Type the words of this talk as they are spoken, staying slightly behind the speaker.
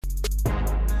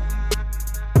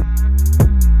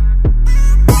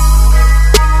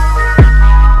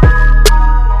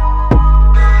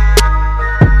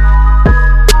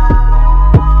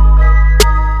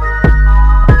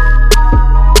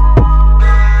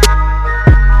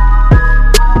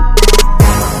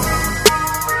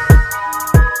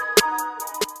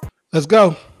Let's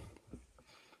go.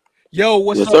 Yo,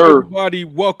 what's Yes, up, sir. everybody?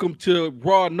 Welcome to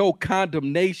Raw No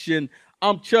Condemnation.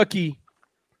 I'm Chucky.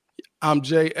 I'm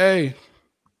J.A.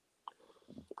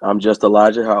 I'm just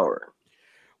Elijah Howard.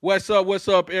 What's up? What's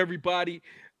up, everybody?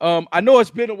 I know it's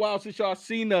been a while since y'all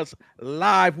seen us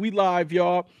live. We live,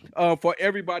 y'all. For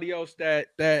everybody else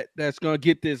that's gonna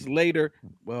get this later,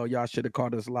 well, y'all should have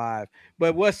caught us live.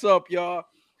 But what's up, y'all?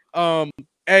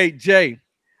 Hey Jay,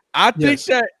 I think Yes.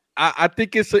 that I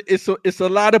think it's a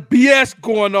lot of BS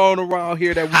going on around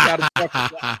here that we gotta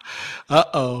talk about.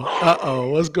 Uh-oh.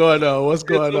 Uh-oh. What's going on? What's It's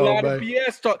going a on, lot of man?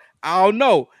 BS talk. I don't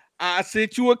know. I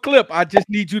sent you a clip. I just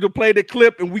need you to play the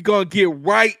clip and we're gonna get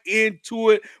right into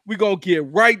it. We're gonna get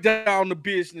right down to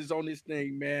business on this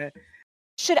thing, man.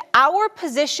 Should our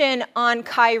position on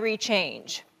Kyrie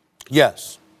change?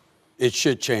 Yes, it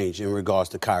should change in regards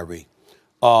to Kyrie.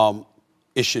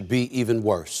 It should be even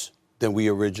worse than we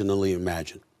originally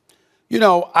imagined. You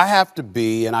know, I have to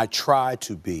be, and I try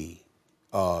to be,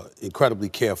 incredibly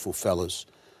careful, fellas,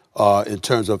 in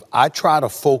terms of I try to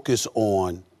focus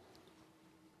on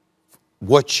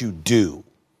what you do,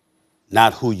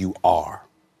 not who you are.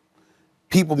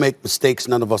 People make mistakes.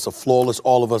 None of us are flawless.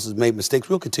 All of us have made mistakes.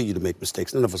 We'll continue to make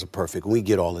mistakes. None of us are perfect, and we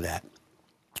get all of that.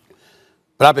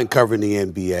 But I've been covering the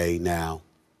NBA now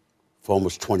for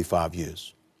almost 25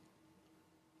 years.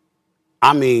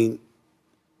 I mean,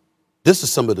 this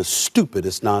is some of the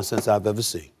stupidest nonsense I've ever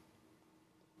seen.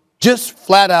 Just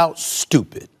flat out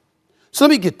stupid. So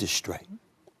let me get this straight.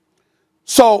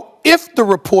 So if the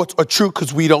reports are true,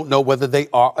 because we don't know whether they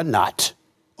are or not,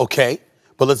 okay,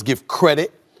 but let's give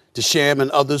credit to Sham and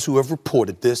others who have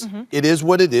reported this. It is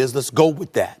what it is. Let's go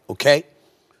with that, okay?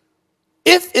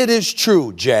 If it is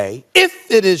true, Jay,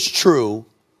 if it is true,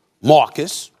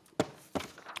 Marcus,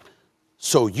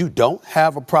 so you don't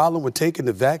have a problem with taking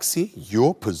the vaccine,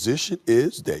 your position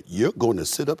is that you're going to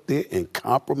sit up there and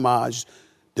compromise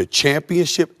the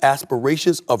championship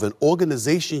aspirations of an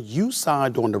organization you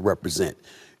signed on to represent.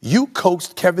 You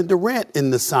coaxed Kevin Durant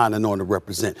into signing on to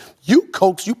represent. You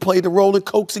played the role in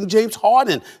coaxing James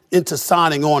Harden into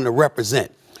signing on to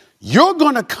represent. You're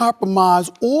going to compromise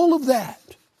all of that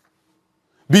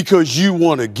because you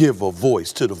want to give a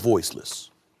voice to the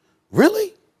voiceless.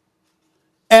 Really?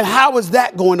 And how is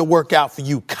that going to work out for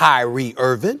you, Kyrie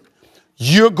Irving?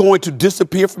 You're going to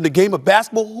disappear from the game of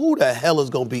basketball? Who the hell is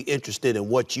going to be interested in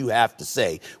what you have to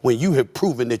say when you have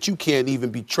proven that you can't even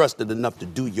be trusted enough to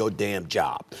do your damn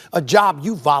job? A job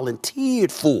you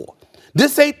volunteered for.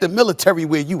 This ain't the military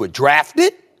where you were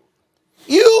drafted.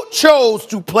 You chose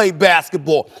to play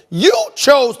basketball. You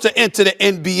chose to enter the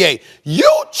NBA.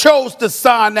 You chose to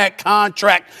sign that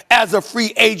contract as a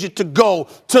free agent to go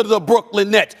to the Brooklyn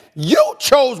Nets. You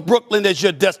chose Brooklyn as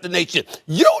your destination.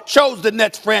 You chose the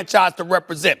Nets franchise to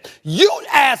represent. You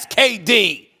asked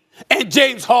KD and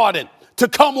James Harden to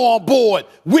come on board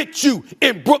with you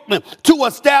in Brooklyn to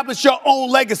establish your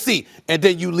own legacy. And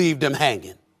then you leave them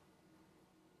hanging.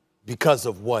 Because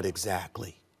of what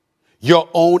exactly? Your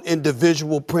own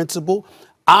individual principle.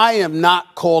 I am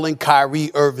not calling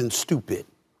Kyrie Irving stupid.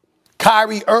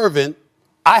 Kyrie Irving,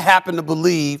 I happen to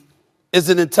believe, is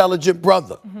an intelligent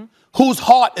brother whose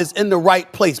heart is in the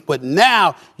right place. But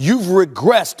now you've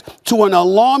regressed to an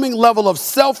alarming level of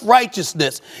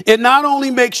self-righteousness. It not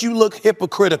only makes you look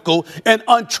hypocritical and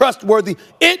untrustworthy,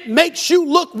 it makes you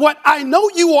look what I know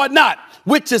you are not,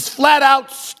 which is flat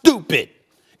out stupid.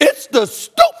 It's the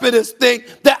stupidest thing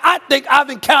that I think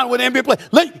I've encountered with NBA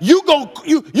play.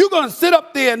 You gonna sit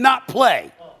up there and not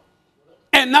play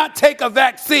and not take a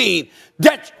vaccine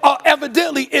that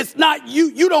evidently it's not you.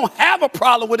 You don't have a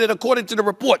problem with it according to the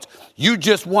reports. You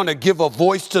just want to give a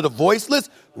voice to the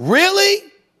voiceless?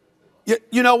 Really?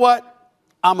 You know what?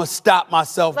 I'm going to stop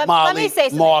myself, Molly, let me say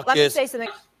something. Marcus. Let me say something.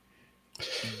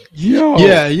 Yo,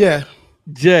 Yeah.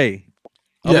 Jay,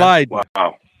 Yeah. Elijah,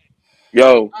 Wow.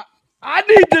 Yo, I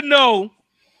need to know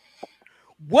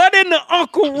what in the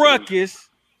Uncle Ruckus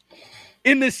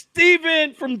in the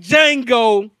Steven from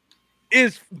Django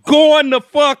is going the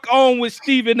fuck on with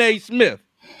Stephen A. Smith.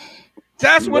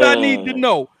 That's what I need to man.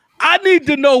 know. I need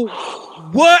to know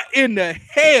what in the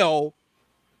hell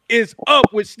is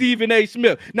up with Stephen A.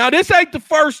 Smith. Now, this ain't the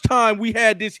first time we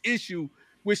had this issue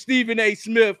with Stephen A.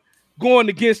 Smith going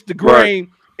against the Right.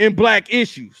 grain in black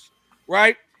issues,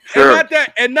 right? Sure.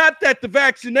 And not that the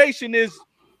vaccination is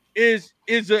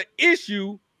an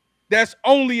issue that's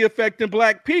only affecting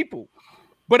black people.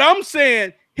 But I'm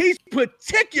saying he's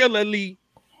particularly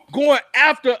going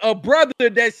after a brother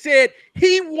that said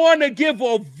he want to give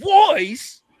a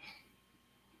voice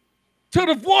to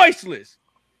the voiceless.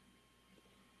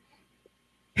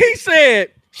 He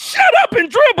said, "Shut up and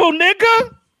dribble,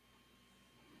 nigga."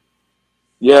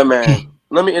 Yeah, man.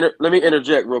 Let me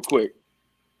interject real quick.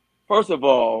 First of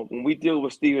all, when we deal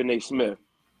with Stephen A. Smith,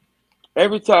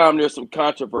 every time there's some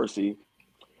controversy,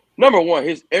 number one,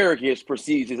 his arrogance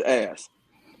precedes his ass.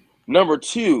 Number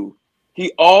two,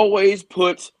 he always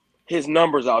puts his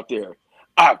numbers out there.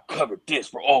 I've covered this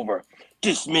for over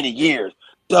this many years.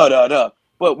 Da da da.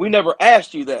 But we never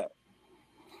asked you that.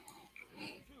 2,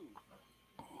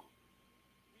 3,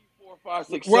 4, 5,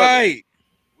 6, 7. Right.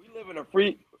 We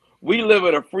live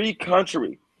in a free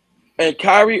country. And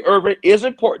Kyrie Irving is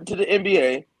important to the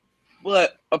NBA,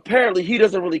 but apparently he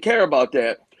doesn't really care about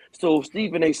that. So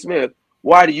Stephen A. Smith,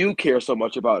 why do you care so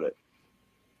much about it?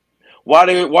 Why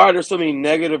are there so many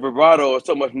negative vibrato or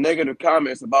so much negative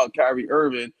comments about Kyrie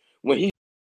Irving when he's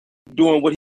doing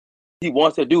what he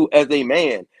wants to do as a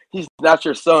man? He's not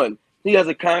your son. He has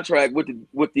a contract with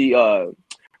the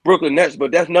Brooklyn Nets,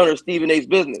 but that's none of Stephen A.'s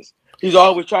business. He's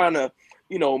always trying to,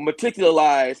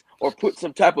 meticularize or put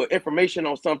some type of information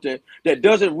on something that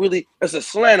doesn't really, it's a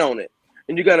slant on it.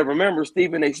 And you got to remember,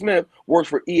 Stephen A. Smith works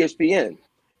for ESPN,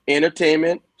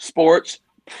 entertainment, sports,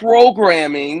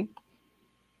 programming.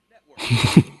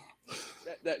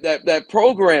 that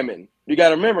programming, you got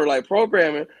to remember, like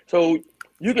programming. So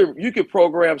you could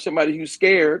program somebody who's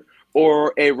scared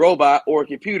or a robot or a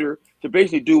computer to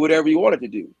basically do whatever you want it to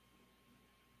do. You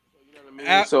know what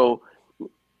I mean? So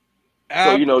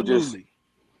absolutely.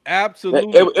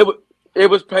 It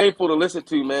was painful to listen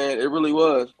to, man. It really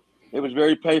was. It was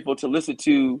very painful to listen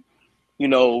to.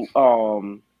 You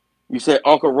said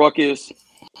Uncle Ruckus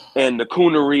and the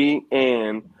coonery,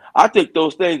 and I think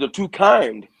those things are too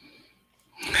kind.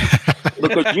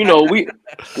 Because we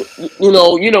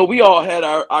all had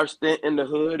our stint in the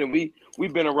hood, and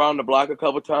we've been around the block a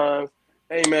couple times.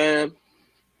 Hey, man.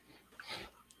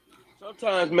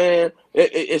 Sometimes, man,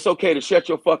 it's okay to shut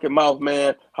your fucking mouth,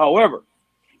 man. However,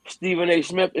 Stephen A.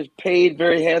 Smith is paid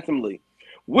very handsomely,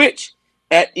 which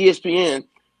at ESPN,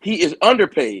 he is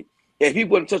underpaid. If he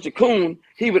wasn't such a coon,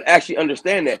 he would actually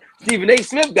understand that. Stephen A.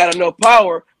 Smith got enough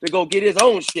power to go get his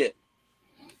own shit.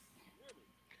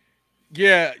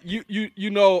 Yeah,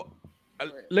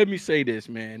 let me say this,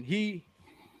 man.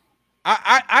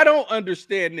 I don't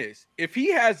understand this. If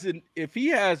he has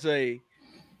a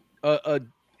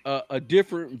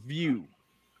different view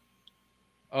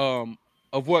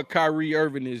of what Kyrie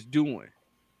Irving is doing,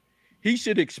 he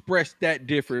should express that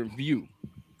different view.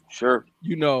 Sure.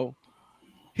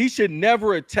 He should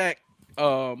never attack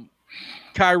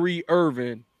Kyrie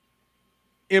Irving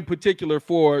in particular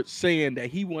for saying that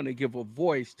he want to give a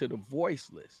voice to the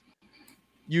voiceless.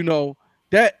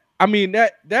 That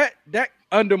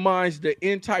undermines the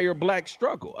entire black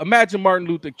struggle. Imagine Martin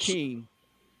Luther King.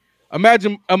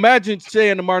 Imagine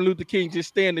saying to Martin Luther King, just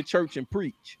stay in the church and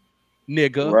preach,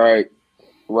 nigga. Right.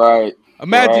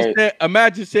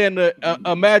 Imagine saying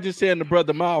to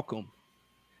Brother Malcolm,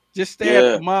 just stay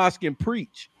at the mosque and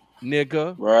preach,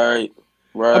 nigga. Right.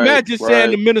 Imagine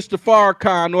saying to Minister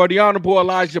Farrakhan or the Honorable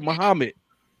Elijah Muhammad,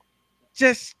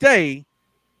 just stay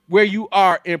where you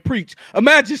are and preach.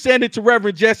 Imagine saying it to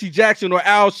Reverend Jesse Jackson or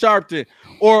Al Sharpton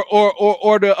or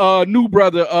the new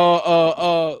brother.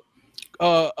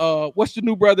 What's the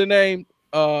new brother name?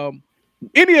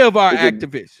 Any of our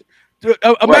activists.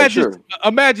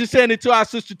 Imagine saying it to our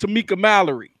sister Tamika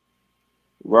Mallory.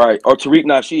 Right. Or Tariq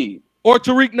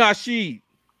Nasheed.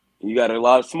 You got a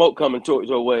lot of smoke coming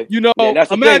your way. That's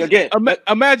the thing again.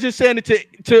 Imagine saying it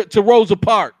to Rosa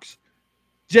Parks.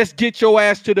 Just get your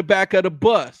ass to the back of the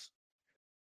bus.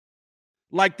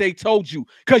 Like they told you.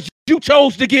 Because you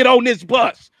chose to get on this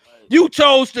bus. You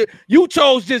chose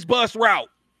this bus route.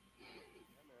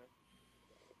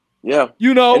 Yeah.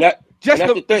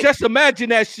 Just imagine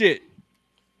that shit.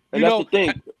 And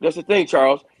that's the thing,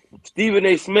 Charles. Stephen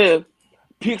A. Smith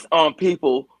picks on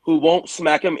people who won't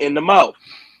smack him in the mouth.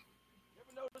 You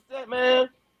ever notice that, man?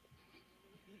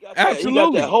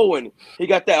 Absolutely. He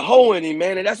got that hole in him,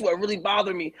 man, and that's what really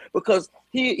bothered me, because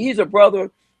he's a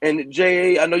brother. And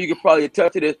J.A., I know you could probably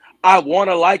attest to this. I want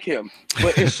to like him,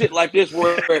 but it's shit like this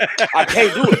where I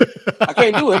can't do it. I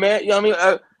can't do it, man. You know what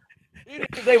I mean?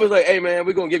 They was like, hey, man,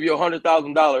 we're going to give you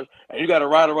 $100,000, and you got to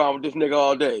ride around with this nigga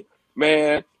all day.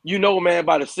 Man, man,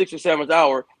 by the 6th or 7th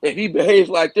hour, if he behaves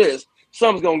like this,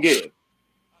 something's going to give.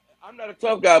 I'm not a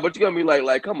tough guy, but you're going to be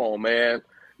like, come on, man.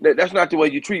 That's not the way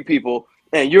you treat people,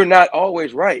 and you're not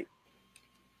always right.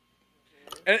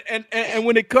 And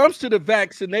when it comes to the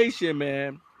vaccination,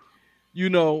 man,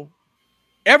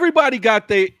 everybody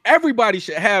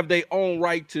should have their own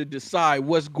right to decide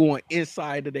what's going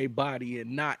inside of their body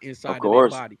and not inside of their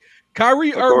body.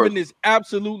 Kyrie Irving is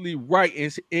absolutely right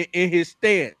in his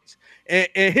stance.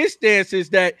 and his stance is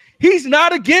that he's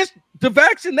not against the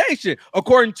vaccination,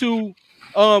 according to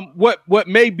what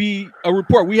may be a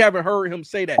report. We haven't heard him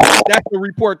say that. That's the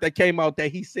report that came out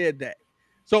that he said that.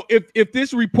 So if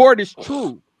this report is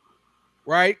true,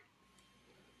 right?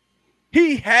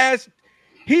 He's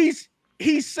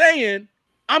saying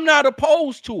I'm not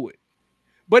opposed to it,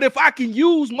 but if I can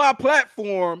use my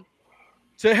platform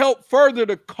to help further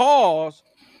the cause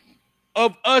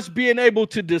of us being able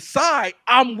to decide,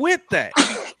 I'm with that.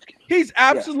 He's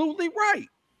absolutely right.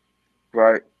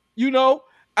 Right. You know,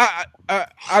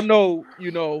 I know,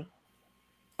 you know,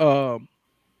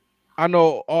 I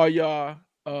know all y'all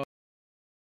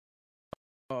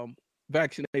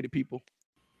vaccinated people.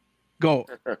 Go.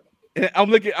 I'm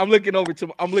looking over to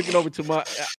my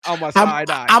on my side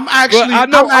eye. I'm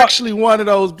actually one of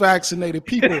those vaccinated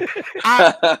people.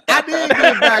 I did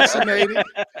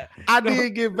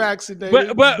get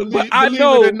vaccinated. But I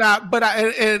know it or not. But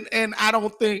I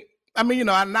don't think. I mean, you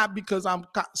know, not because I'm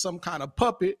some kind of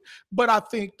puppet, but I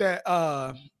think that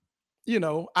you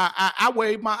know, I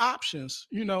weighed my options.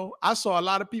 You know, I saw a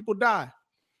lot of people die.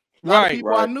 A lot of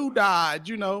people I knew died.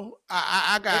 You know,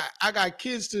 I got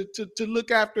kids to look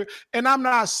after, and I'm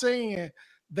not saying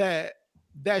that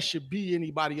should be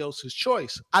anybody else's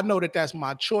choice. I know that that's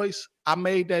my choice. I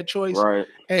made that choice, Right.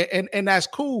 And that's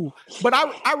cool. But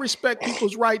I respect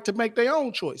people's right to make their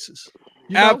own choices.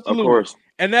 You know? Absolutely, of course.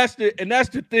 And that's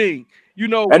the thing. You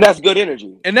know, and that's good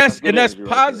energy. And that's energy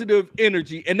positive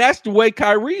energy, and that's the way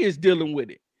Kyrie is dealing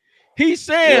with it. He's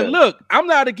saying, "Look, I'm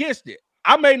not against it.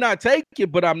 I may not take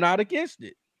it, but I'm not against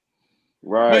it."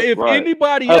 Right. But if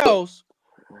anybody else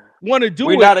want to do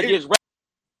we're it, not against.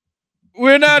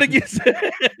 We're not against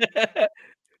it.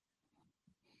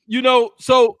 You know,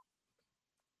 so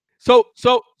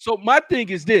my thing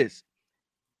is this,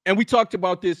 and we talked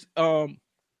about this on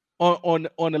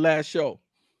the last show.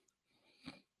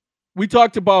 We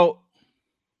talked about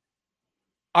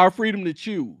our freedom to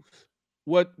choose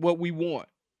what we want.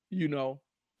 You know,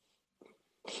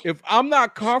 if I'm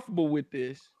not comfortable with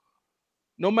this,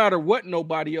 no matter what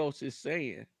nobody else is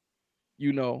saying,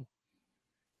 you know,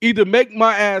 either make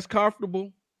my ass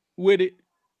comfortable with it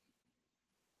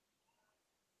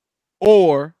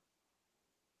or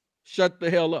shut the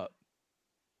hell up.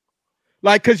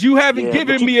 Like, because you haven't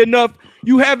given me enough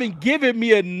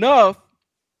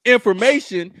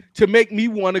information to make me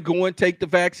want to go and take the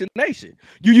vaccination.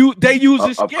 They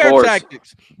using scare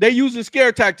tactics. They using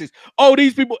scare tactics. Oh,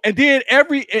 these people, and then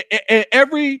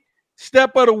every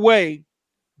step of the way,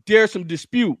 there's some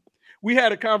dispute. We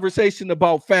had a conversation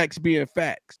about facts being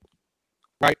facts,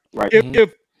 right? Right.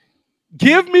 If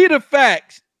give me the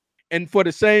facts, and for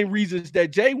the same reasons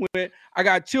that Jay went, I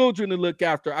got children to look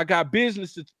after. I got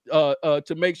business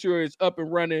to make sure it's up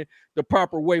and running the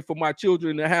proper way for my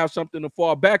children to have something to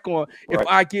fall back on. Right. If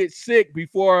I get sick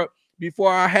before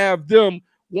I have them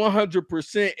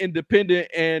 100% independent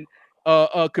and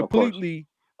completely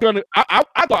gonna, I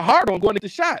thought hard on going to the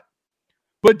shot,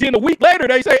 but then a week later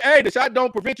they say, "Hey, the shot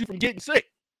don't prevent you from getting sick.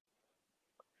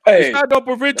 The shot don't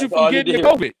prevent you from getting the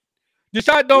COVID. The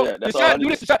shot don't. The shot do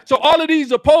this. The shot." So all of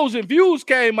these opposing views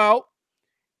came out,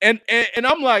 and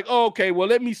I'm like, oh, okay, well,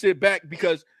 let me sit back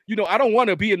because you know I don't want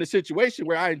to be in a situation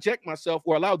where I inject myself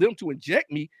or allow them to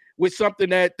inject me with something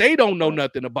that they don't know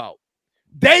nothing about.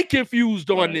 They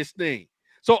confused on this thing,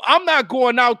 so I'm not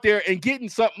going out there and getting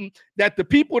something that the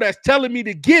people that's telling me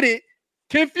to get it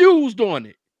confused on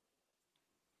it.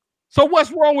 So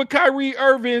what's wrong with Kyrie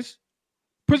Irving's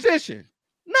position?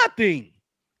 Nothing.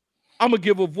 I'm going to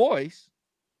give a voice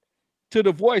to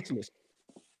the voiceless.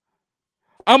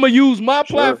 I'm going to use my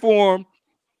platform,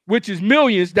 which is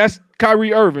millions. That's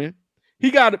Kyrie Irving. He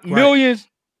got millions,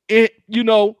 you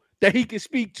know, that he can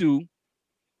speak to.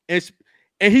 And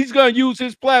he's going to use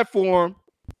his platform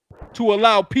to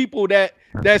allow people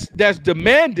that's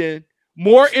demanding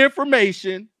more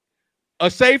information,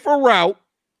 a safer route.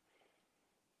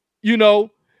 You know,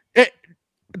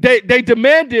 they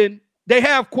demanding. They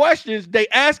have questions. They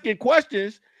asking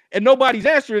questions, and nobody's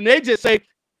answering. They just say,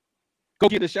 "Go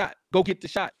get the shot. Go get the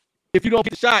shot." If you don't get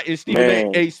the shot, in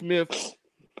Stephen A. Smith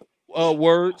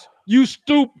words, you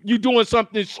doing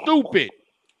something stupid.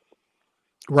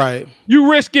 Right.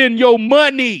 You risking your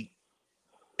money.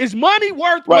 Is money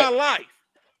worth my life?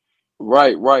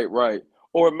 Right.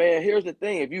 Or man, here's the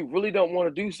thing: if you really don't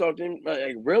want to do something,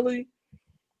 like really,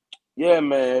 yeah,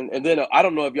 man. And then I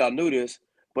don't know if y'all knew this,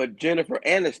 but Jennifer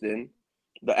Aniston,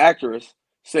 the actress,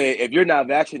 said, "If you're not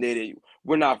vaccinated,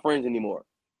 we're not friends anymore."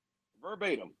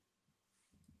 Verbatim.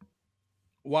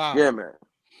 Wow.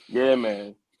 Yeah,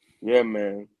 man.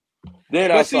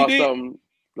 Then I saw something.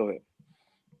 Go ahead.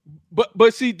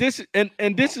 But see this and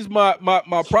this is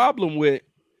my problem with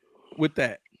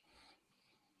that.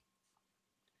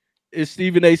 Is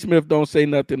Stephen A. Smith don't say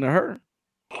nothing to her.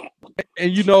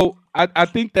 And you know, I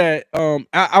think that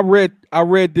I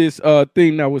read this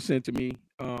thing that was sent to me.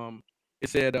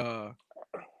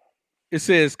 It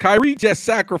says Kyrie just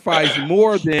sacrificed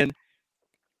more than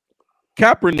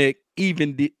Kaepernick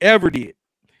ever did.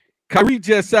 Kyrie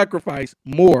just sacrificed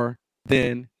more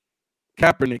than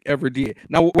Kaepernick ever did.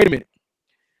 Now wait a minute.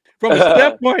 From a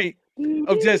standpoint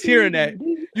of just hearing that,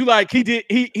 you like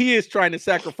he is trying to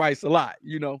sacrifice a lot,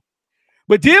 you know.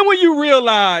 But then when you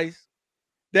realize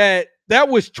that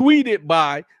was tweeted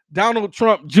by Donald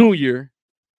Trump Jr.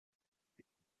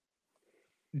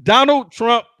 Donald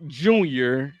Trump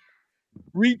Jr.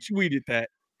 retweeted that.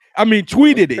 I mean,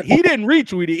 tweeted it. He didn't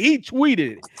retweet it. He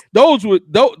tweeted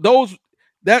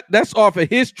it. That's off of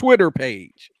his Twitter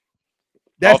page.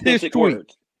 That's his tweet.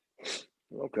 Words.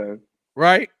 Okay.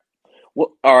 Right?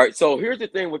 Well, all right. So here's the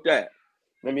thing with that.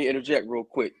 Let me interject real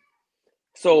quick.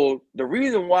 So the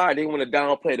reason why they want to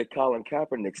downplay the Colin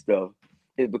Kaepernick stuff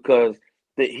is because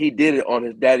he did it on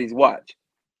his daddy's watch.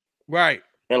 Right.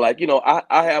 And like, you know,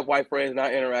 I have white friends and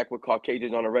I interact with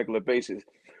Caucasians on a regular basis.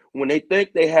 When they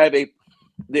think they have and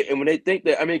when they think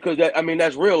that, I mean, because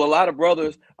that's real. A lot of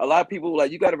brothers, a lot of people,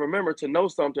 like, you got to remember, to know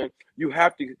something, you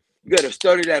got to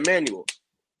study that manual.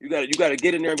 You got to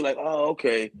get in there and be like, oh,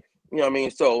 okay. You know what I mean?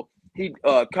 So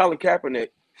Colin Kaepernick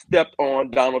stepped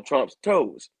on Donald Trump's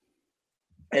toes.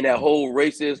 And that whole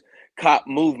racist cop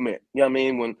movement, you know what I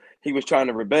mean, when he was trying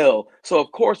to rebel. So,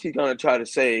 of course, he's going to try to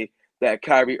say that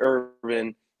Kyrie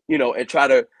Irving, you know, and try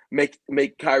to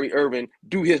make Kyrie Irving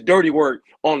do his dirty work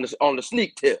on the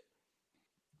sneak tip.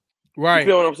 Right. You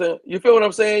feel what I'm saying? You feel what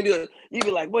I'm saying? You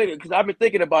be like, wait, because I've been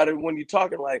thinking about it when you're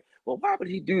talking like, well, why would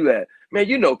he do that? Man,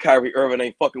 you know Kyrie Irving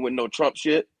ain't fucking with no Trump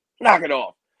shit. Knock it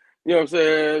off. You know what I'm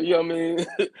saying? You know what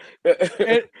I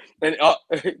mean?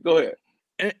 And go ahead.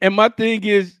 And my thing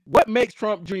is, what makes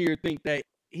Trump Jr. think that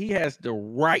he has the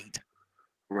right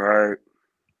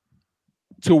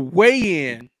to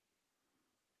weigh in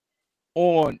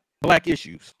on black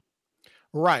issues?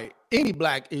 Right. Any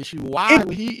black issue. Why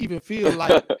would he even feel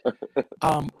like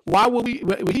why would he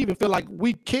even feel like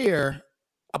we care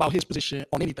about his position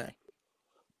on anything?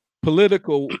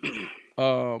 Political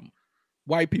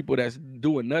white people that's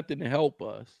doing nothing to help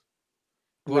us.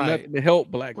 Doing nothing to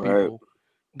help black people.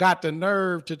 Got the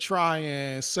nerve to try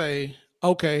and say,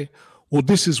 okay, well,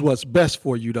 this is what's best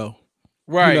for you, though.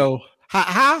 Right. You know,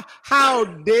 how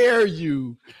dare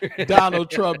you, Donald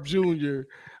Trump Jr.,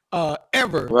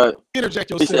 ever interject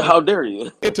yourself? He said, how dare you?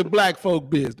 into black folk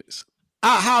business?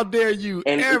 How dare you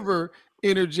ever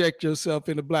interject yourself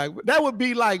into black? That would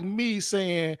be like me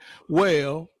saying,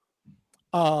 well,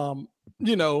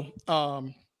 you know,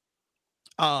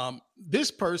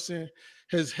 this person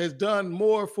has done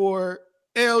more for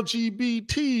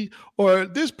LGBT, or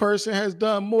this person has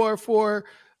done more for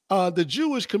the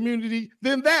Jewish community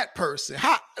than that person.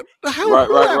 How who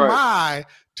am I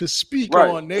to speak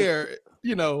on their,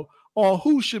 you know, on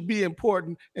who should be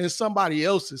important in somebody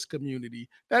else's community?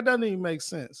 That doesn't even make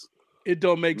sense. It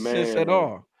don't make sense at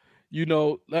all. You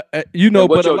know, but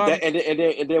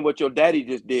and then what your daddy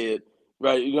just did,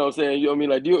 right? You know what I'm saying? You know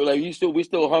what I mean? Like we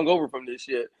still hung over from this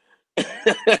shit.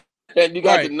 And you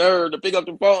got the nerve to pick up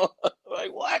the phone.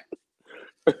 Like, what?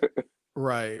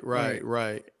 Right.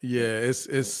 Yeah,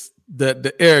 it's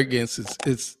the arrogance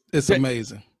it's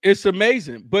amazing. It's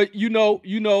amazing. But you know,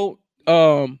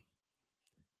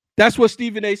 that's what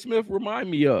Stephen A. Smith remind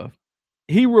me of.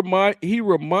 He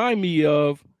remind me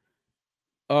of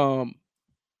a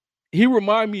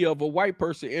white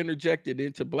person interjected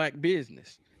into black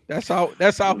business. That's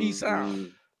how he sounds.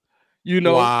 You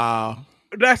know, wow.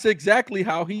 That's exactly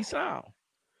how he sounds.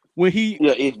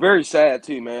 It's very sad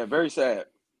too, man. Very sad.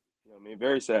 You know what I mean?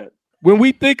 Very sad. When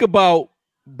we think about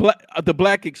the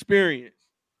black experience,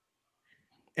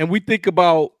 and we think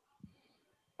about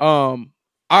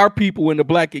our people in the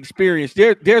black experience,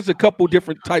 there's a couple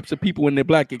different types of people in the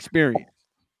black experience.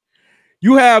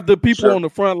 You have the people on the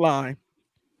front line,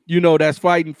 you know, that's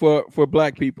fighting for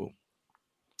black people.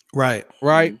 Right.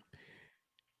 Mm-hmm.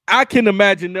 I can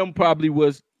imagine them probably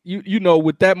was, you know,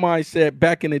 with that mindset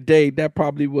back in the day, that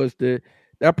probably was the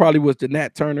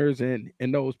Nat Turners and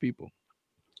those people.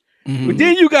 Mm-hmm. But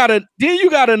then you got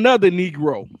another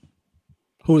Negro.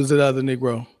 Who is the other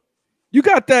Negro? You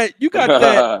got that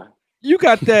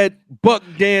buck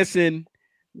dancing,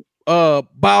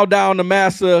 bow down to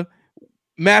massa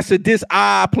this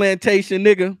plantation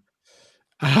nigga.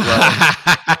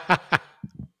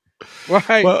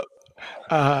 Right. Well,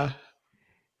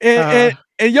 and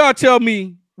y'all tell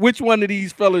me which one of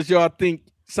these fellas y'all think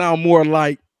sound more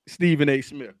like Stephen A.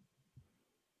 Smith?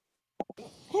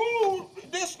 Who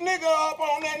this nigga up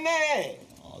on that name?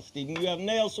 Oh, Stephen, you have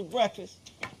nails for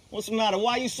breakfast. What's the matter?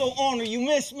 Why you so ornery? You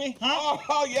miss me, huh?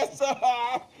 Oh, yes, sir.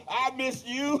 I miss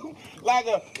you like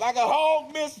a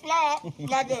hog miss flop,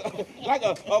 like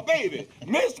a baby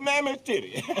miss mammy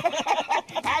titty.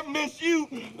 I miss you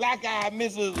like I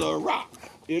misses a rock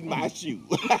in my shoe.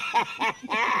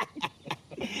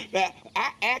 Now,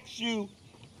 I ask you,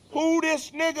 who this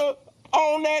nigga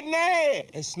on that name?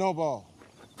 Hey, Snowball.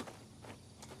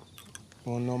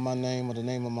 You wanna know my name or the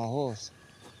name of my horse?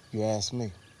 You ask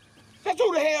me. That's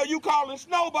who the hell you calling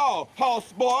Snowball,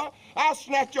 horse boy? I'll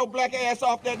snatch your black ass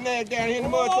off that nag down here in the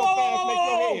mud so fast make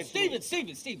your head.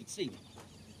 Steven.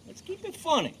 Let's keep it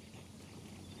funny.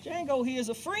 Django here is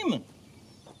a Freeman.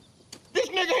 This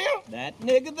nigga here? That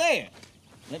nigga there.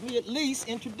 Let me at least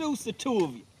introduce the two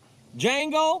of you.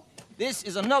 Django, this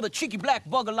is another cheeky black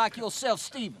bugger like yourself,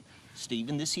 Steven.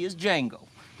 Steven, this here's Django.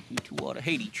 You two ought to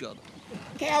hate each other.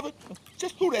 Calvin,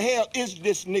 just who the hell is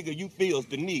this nigga you feels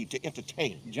the need to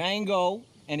entertain? Django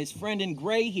and his friend in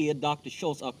gray here, Dr.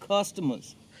 Schultz, are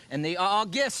customers. And they are our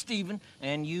guests, Stephen.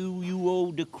 And you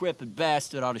old decrepit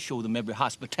bastard ought to show them every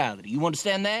hospitality. You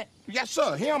understand that? Yes,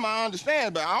 sir. Him I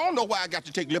understand, but I don't know why I got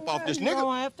to take lip off this nigga. You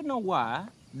don't have to know why.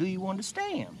 Do you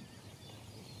understand?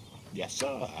 Yes, sir.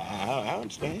 I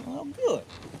understand. Well, good.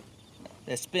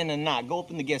 Let's spend the night. Go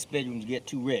up in the guest bedrooms and get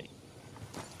two ready.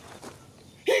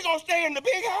 He gonna stay in the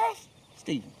big house?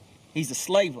 Stephen, he's a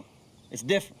slaver. It's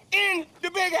different. In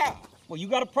the big house? Well, you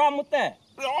got a problem with that?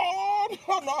 Oh, no,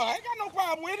 I ain't got no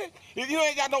problem with it. If you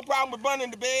ain't got no problem with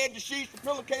burning the bed, the sheets, the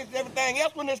pillowcases, everything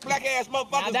else when this black-ass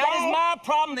motherfucker's Now, that is my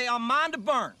problem. They are mine to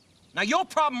burn. Now, your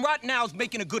problem right now is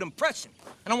making a good impression.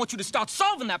 And I want you to start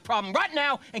solving that problem right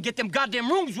now and get them goddamn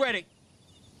rooms ready.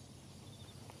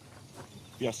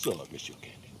 Yes, sir, Monsieur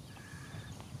Candy.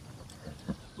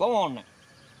 Go on now.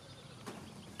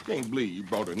 Can't believe you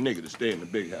brought a nigga to stay in the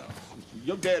big house.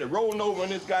 Your daddy rolling over in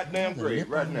this goddamn grave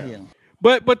right now.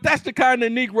 But that's the kind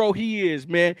of Negro he is,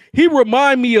 man. He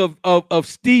remind me of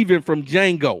Steven from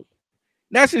Django.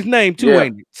 That's his name too,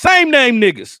 ain't it? Same name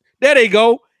niggas. There they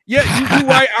go. Yeah, you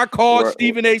right. I called right.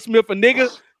 Stephen A. Smith a nigga,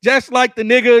 just like the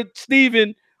nigga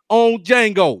Steven on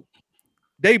Django.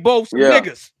 They both some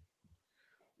niggas.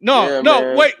 No,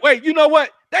 man. Wait. You know what?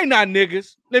 They not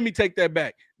niggas. Let me take that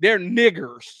back. They're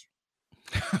niggers.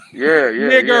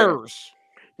 Niggers.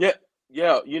 Yeah.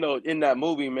 You know, in that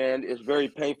movie, man, it's very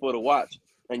painful to watch.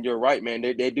 And you're right, man.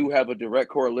 They do have a direct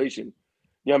correlation.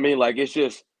 You know what I mean? Like,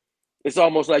 it's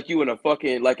almost like you in a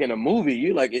fucking, like in a movie.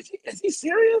 You like, is he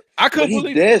serious? I couldn't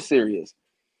believe he's dead serious.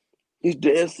 He's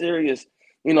dead serious.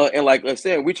 You know, and like I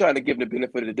said, we're trying to give him the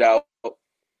benefit of the doubt.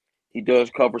 He does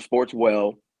cover sports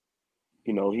well.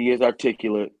 You know, he is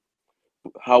articulate.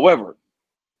 However,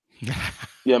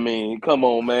 yeah, I mean, come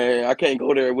on, man. I can't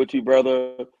go there with you,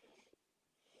 brother.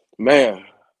 Man.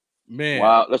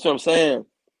 Wow, that's what I'm saying.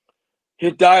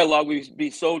 His dialogue would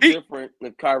be so different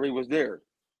if Kyrie was there.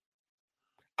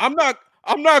 I'm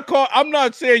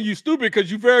not saying you stupid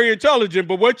because you're very intelligent,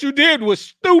 but what you did was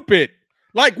stupid.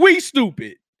 Like we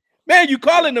stupid. Man, you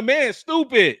calling the man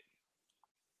stupid.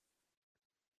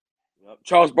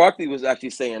 Charles Barkley was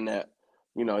actually saying that.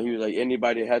 You know, he was like,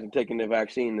 anybody that hasn't taken the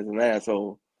vaccine is an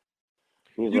asshole.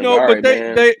 You know, but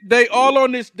they all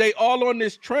on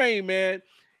this train, man.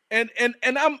 And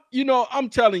I'm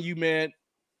telling you, man,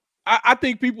 I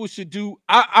think people should do.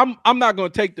 I'm not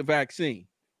going to take the vaccine.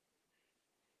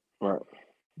 Right.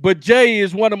 But Jay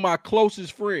is one of my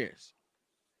closest friends.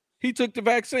 He took the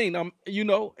vaccine.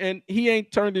 And he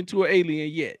ain't turned into an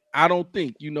alien yet. I don't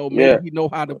think. Maybe he know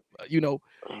how to,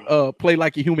 play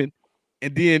like a human,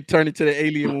 and then turn into the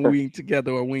alien when we ain't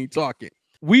together or we ain't talking.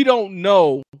 We don't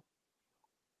know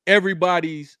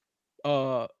everybody's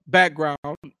background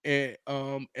and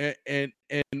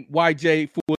why Jay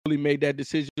fully made that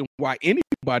decision, why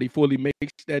anybody fully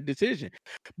makes that decision.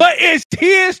 But it's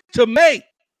his to make.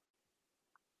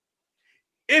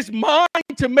 It's mine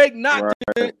to make, not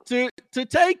to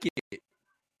take it.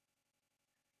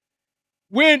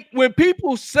 When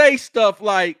people say stuff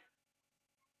like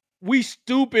we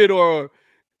stupid or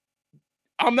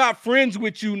I'm not friends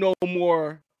with you no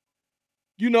more,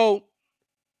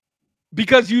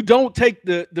 because you don't take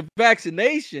the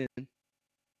vaccination,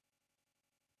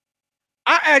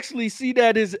 I actually see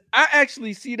that as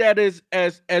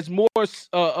more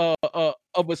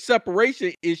of a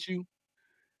separation issue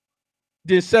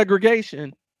than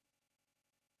segregation.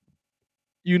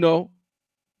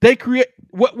 They create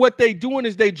what they doing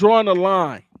is they drawing a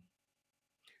line.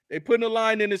 They putting a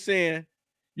line in the sand.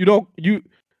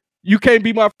 You can't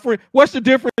be my friend. What's the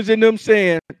difference in them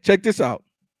saying, check this out?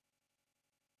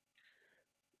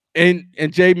 And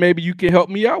Jay, maybe you can help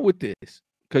me out with this.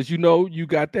 Because you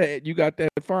got that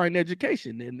fine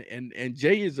education. And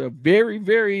Jay is a very,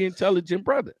 very intelligent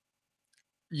brother.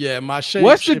 Yeah, my shape.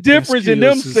 What's the difference in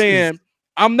them saying,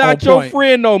 I'm not your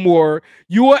friend no more,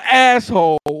 you an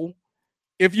asshole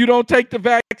if you don't take the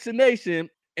vaccination,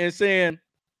 and saying,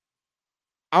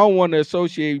 I don't want to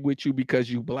associate with you because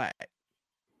you black?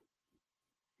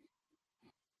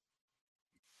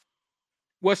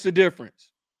 What's the difference?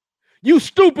 You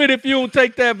stupid if you don't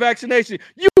take that vaccination.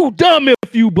 You dumb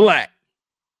if you black.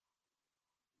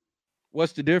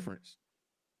 What's the difference?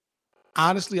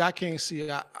 Honestly, I can't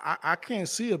see. I can't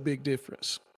see a big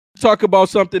difference. Talk about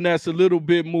something that's a little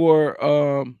bit more.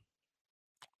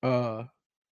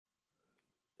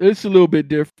 It's a little bit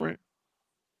different.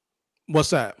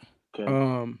 What's that?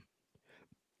 Okay.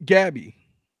 Gabby.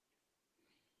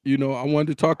 I wanted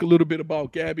to talk a little bit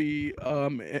about Gabby.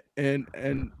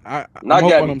 And not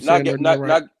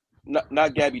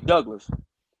Gabby Douglas.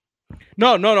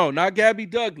 No, not Gabby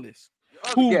Douglas.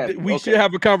 Who Gabby, we should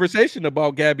have a conversation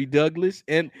about Gabby Douglas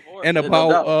and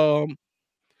about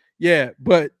yeah,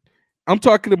 but I'm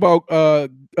talking about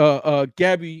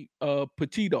Gabby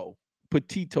Petito.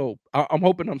 I'm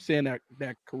hoping I'm saying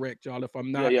that correct, y'all. If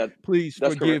I'm not, please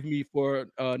forgive me for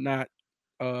not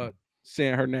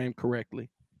saying her name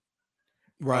correctly.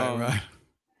 Right.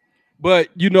 But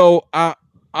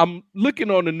I'm looking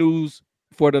on the news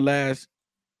for the last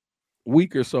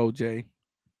week or so, Jay.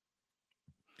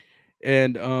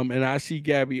 And I see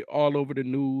Gabby all over the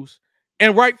news,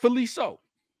 and rightfully so.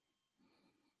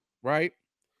 Right?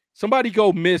 Somebody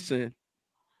go missing.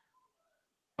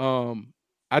 I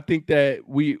think that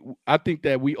we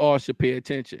all should pay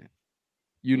attention.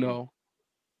 I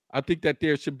think that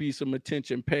there should be some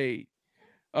attention paid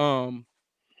to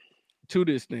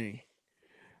this thing.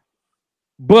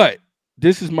 But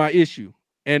this is my issue,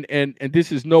 and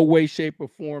this is no way, shape, or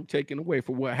form taken away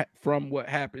from what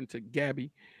happened to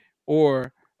Gabby,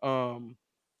 or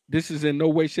this is in no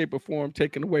way, shape, or form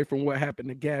taken away from what happened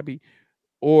to Gabby,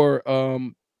 or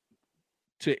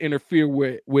to interfere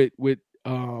with the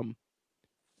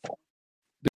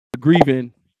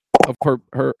grieving of her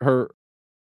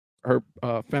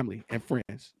family and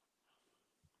friends,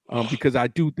 because I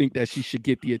do think that she should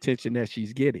get the attention that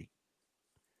she's getting.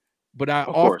 But I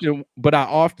often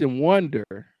wonder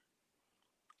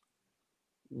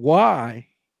why,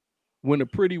 when a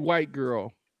pretty white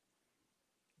girl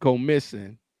go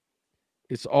missing,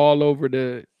 it's all over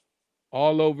the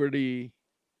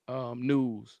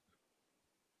news,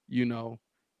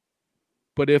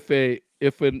 But if a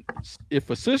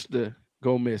sister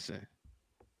go missing,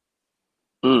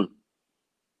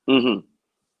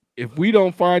 if we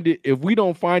don't find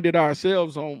it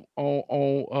ourselves on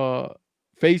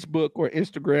Facebook or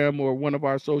Instagram or one of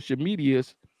our social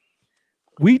medias,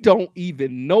 we don't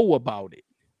even know about it.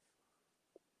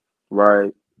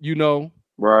 Right.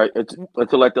 Right.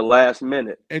 Until like the last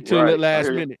minute. The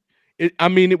last minute.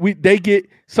 They get,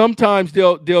 sometimes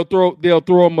they'll throw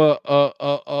them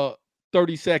a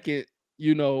 30-second,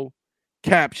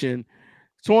 caption.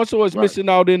 So and so is missing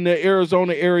out in the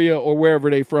Arizona area or wherever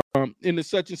they from, in the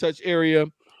such and such area,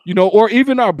 or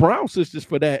even our brown sisters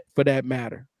for that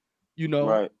matter.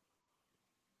 Right.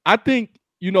 I think,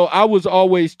 I was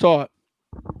always taught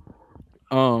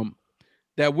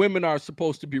that women are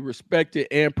supposed to be respected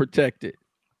and protected.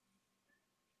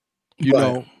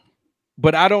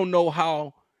 But I don't know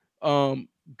how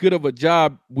good of a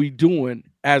job we doing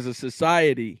as a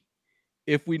society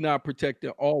if we not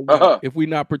protecting all women, if we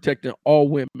not protecting all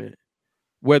women,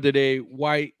 whether they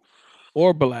white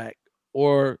or black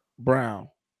or brown.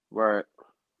 Right.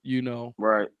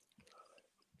 Right.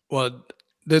 Well,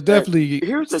 there's definitely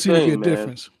here's the seems to be a thing,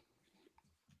 difference.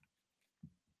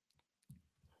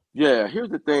 Yeah, here's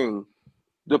the thing.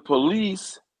 The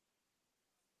police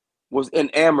was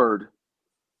enamored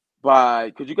by,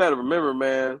 because you got to remember,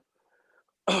 man,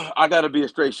 I got to be a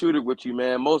straight shooter with you,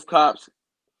 man. Most cops,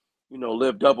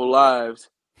 live double lives,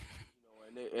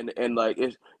 and like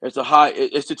it's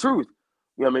the truth.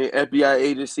 FBI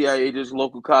agents, CIA agents,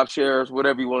 local cops, sheriffs,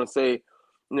 whatever you want to say,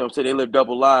 say they live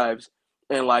double lives,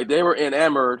 and like they were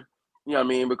enamored,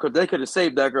 because they could have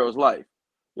saved that girl's life.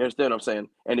 You understand what I'm saying?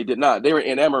 And they did not. They were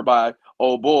enamored by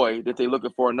old boy that they're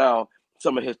looking for now,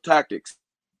 some of his tactics,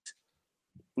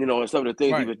 and some of the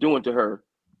things he was doing to her.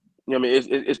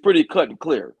 It's pretty cut and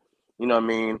clear.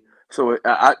 So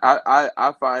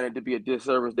I find it to be a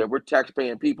disservice that we're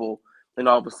taxpaying people, and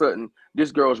all of a sudden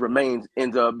this girl's remains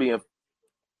ends up being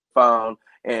found,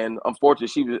 and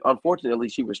unfortunately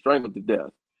she was strangled to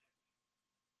death.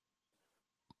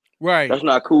 Right. That's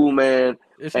not cool, man.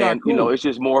 It's and not cool. it's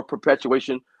just more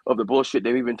perpetuation of the bullshit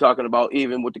that we've been talking about,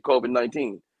 even with the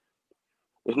COVID-19.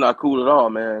 It's not cool at all,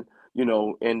 man.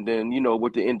 And then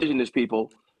with the indigenous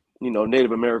people,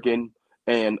 Native American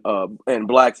and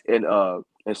blacks and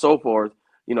so forth.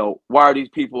 Why are these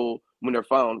people, when they're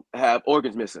found, have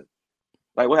organs missing?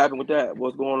 Like, what happened with that?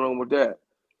 What's going on with that?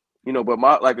 But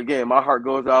my heart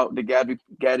goes out to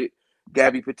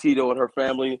Gabby Petito and her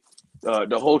family.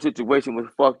 The whole situation was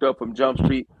fucked up from Jump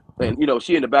Street, and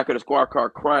she in the back of the squad car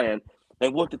crying.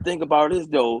 And what the thing about is,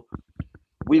 though,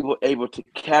 we were able to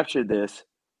capture this.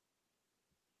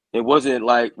 It wasn't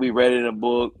like we read it in a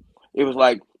book. It was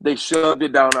like they shoved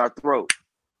it down our throat.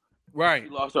 Right. She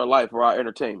lost her life for our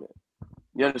entertainment.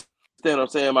 You understand what I'm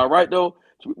saying? Am I right, though?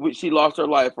 She lost her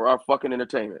life for our fucking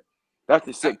entertainment. That's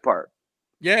the sick part.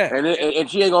 Yeah. And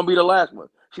she ain't gonna be the last one.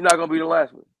 She's not gonna be the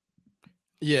last one.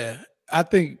 Yeah, I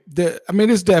think that. I mean,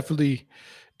 it's definitely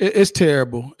it's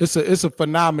terrible. It's a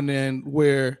phenomenon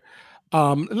where,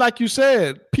 like you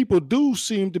said, people do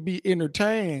seem to be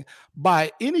entertained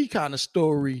by any kind of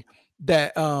story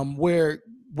that where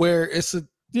it's a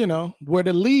where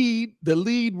the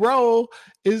lead role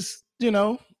is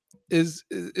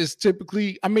is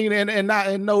typically, I mean, and not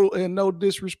in no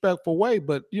disrespectful way,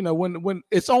 but when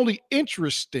it's only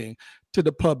interesting to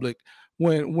the public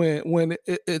when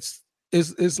it's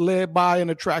led by an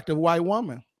attractive white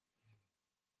woman.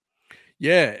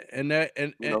 Yeah, and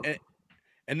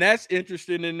that's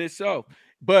interesting in itself.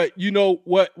 But you know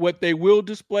what they will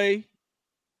display,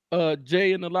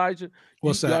 Jay and Elijah.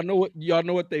 What's that? Y'all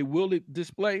know what they will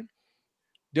display.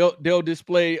 They'll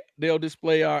display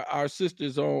our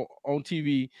sisters on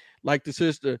TV, like the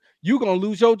sister, you gonna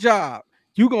lose your job.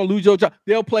 You gonna lose your job.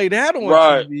 They'll play that on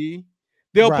TV.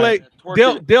 They'll play.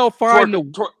 They'll find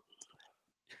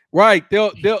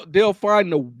They'll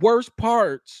find the worst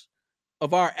parts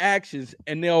of our actions,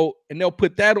 and they'll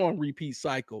put that on repeat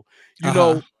cycle.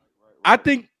 I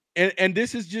think, and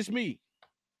this is just me,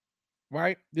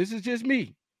 right? This is just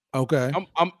me. Okay.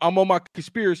 I'm on my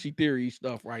conspiracy theory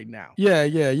stuff right now. Yeah.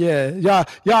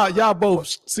 Y'all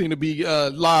both seem to be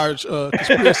large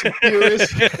conspiracy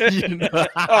theorists.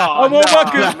 I'm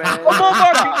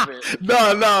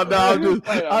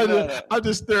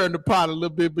just stirring the pot a little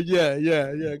bit, but yeah.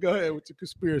 Go ahead with your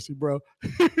conspiracy, bro.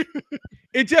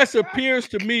 It just appears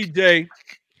to me, Jay.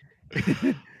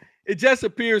 It just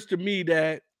appears to me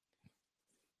that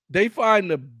they find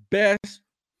the best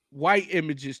white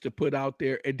images to put out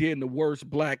there, and then the worst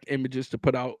black images to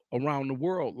put out around the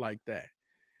world like that.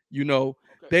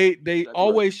 They That's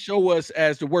always show us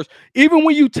as the worst. Even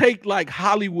when you take like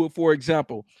Hollywood, for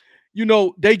example,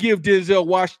 they give Denzel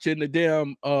Washington the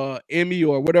damn Emmy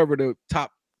or whatever the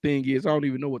top thing is. I don't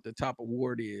even know what the top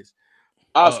award is.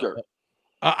 Oscar.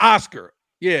 Oscar.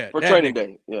 Yeah. For Training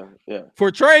Day. Yeah.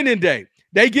 For Training Day.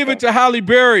 They give it to Halle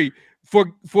Berry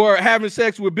for having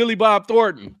sex with Billy Bob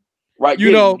Thornton. Right,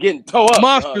 getting toe up,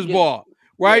 Monsters Ball,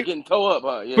 right? Getting toe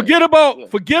up, yeah. Forget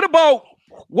about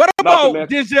what about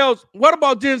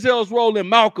Denzel's role in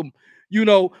Malcolm?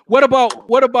 What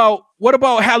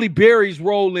about Halle Berry's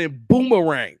role in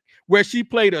Boomerang, where she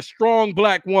played a strong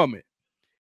black woman?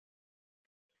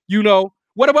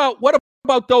 What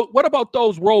about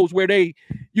those roles where they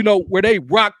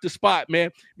rock the spot, man?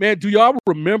 Man, do y'all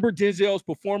remember Denzel's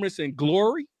performance in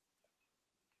Glory?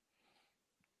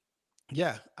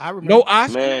 Yeah, I remember. No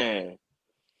Oscar. Man.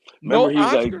 Remember, he was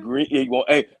Oscar? like green.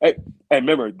 Hey,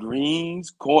 remember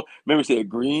greens, corn. Remember, he said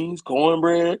greens,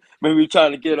 cornbread. Remember, he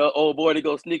trying to get an old boy to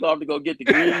go sneak off to go get the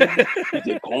greens. He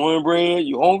said cornbread.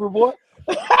 You hungry, boy?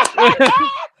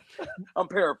 I'm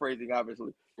paraphrasing,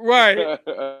 obviously. Right.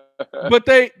 But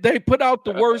they put out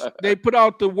the worst. They put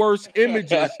out the worst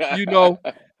images.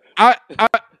 I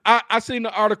seen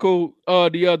the article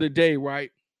the other day.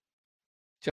 Right.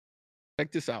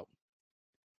 Check this out.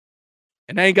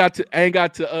 And I ain't got to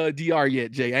DR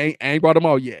yet, Jay. I ain't brought them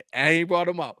out yet.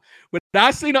 But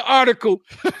I seen an article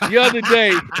the other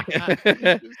day.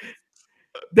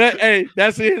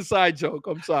 That's an inside joke.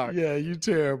 I'm sorry. Yeah, you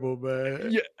terrible, man.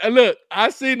 Yeah, look, I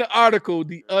seen an article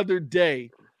the other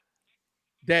day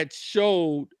that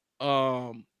showed,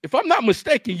 if I'm not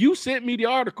mistaken, you sent me the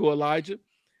article, Elijah,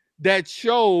 that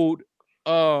showed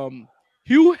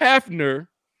Hugh Hefner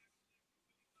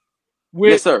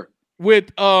with, yes, sir.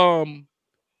 With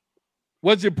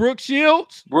was it Brooke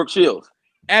Shields? Brooke Shields.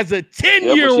 As a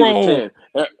 10-year-old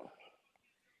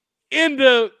in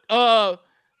the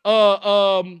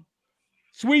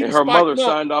Sweet and her mother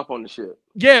signed off on the shit.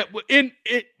 Yeah, in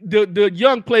the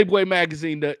Young Playboy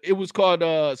magazine, it was called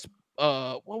what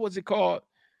was it called?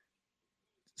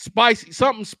 Spicy,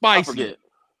 something spicy. I forget.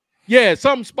 Yeah,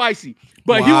 something spicy.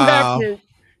 But Wow.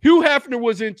 Hugh Hefner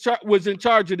was in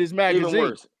charge of this magazine. Even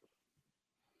worse.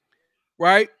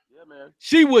 Right? Yeah, man.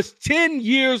 She was 10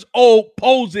 years old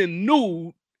posing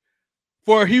nude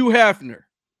for Hugh Hefner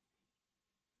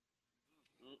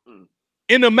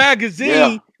in a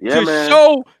magazine to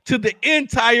show to the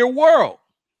entire world.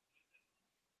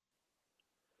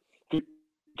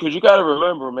 Because you got to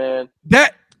remember, man.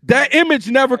 That image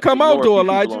never come out, though,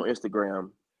 Elijah. On Instagram.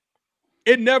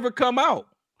 It never come out.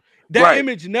 That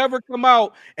image never come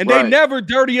out, and they never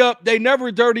dirty up. They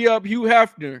never dirty up Hugh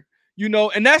Hefner, you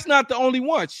know. And that's not the only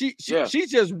one. She's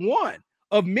just one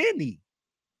of many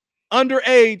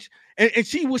underage, and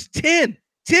she was 10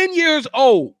 years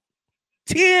old.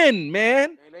 10,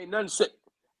 man. And ain't nothing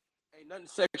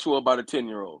sexual about a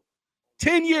 10-year-old.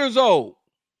 10 years old.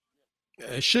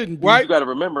 It shouldn't be. Right? You got to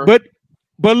remember.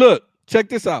 But look, check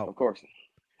this out. Of course.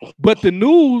 But the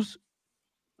news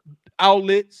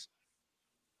outlets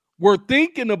were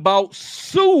thinking about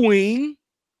suing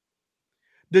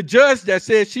the judge that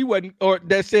said she wasn't, or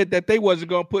that said that they wasn't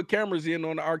going to put cameras in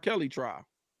on the R. Kelly trial.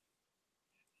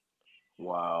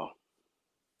 Wow.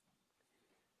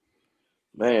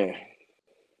 Man.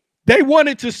 They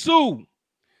wanted to sue.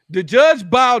 The judge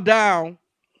bowed down.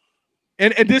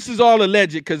 And this is all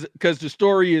alleged because the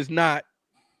story is not,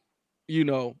 you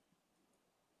know,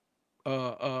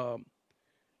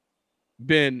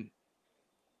 been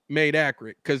made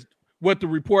accurate. Because what they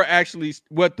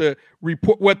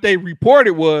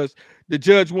reported was the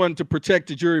judge wanted to protect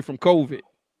the jury from COVID.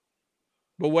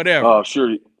 But whatever. Oh,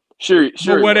 sure.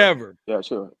 But whatever. Yeah,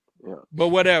 sure. Yeah. But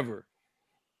whatever.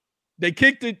 They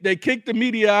kicked the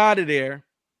media out of there.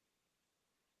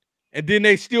 And then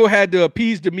they still had to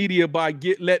appease the media by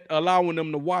allowing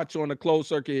them to watch on a closed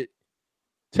circuit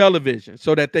television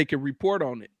so that they could report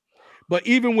on it. But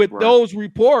even with those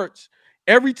reports,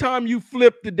 every time you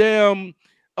flip the damn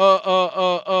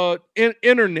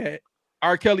internet,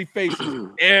 R. Kelly faces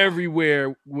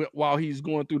everywhere while he's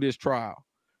going through this trial.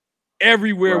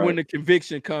 Everywhere when the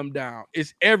conviction come down,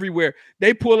 it's everywhere.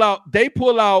 They pull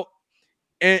out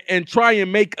and try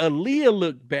and make Aaliyah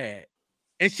look bad,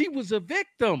 and she was a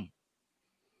victim.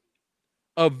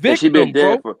 She been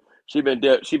dead for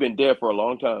a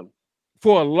long time.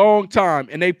 For a long time,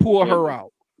 and they pull her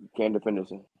out. Can't defend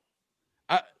herself.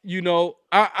 I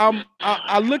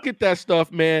look at that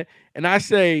stuff, man, and I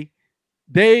say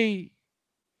they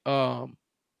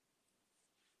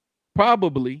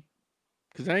probably,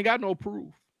 because I ain't got no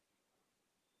proof,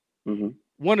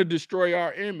 want to destroy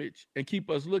our image and keep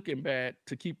us looking bad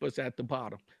to keep us at the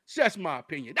bottom. That's my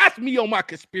opinion. That's me on my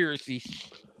conspiracy.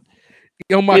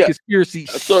 Conspiracy.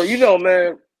 So, you know,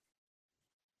 man.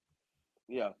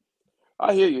 Yeah.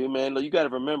 I hear you, man. You got to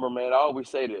remember, man, I always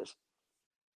say this.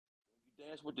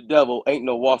 Dance with the devil ain't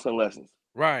no waltzing lessons.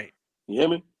 Right. You hear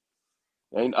me?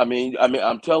 I mean,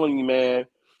 I'm telling you, man,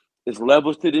 there's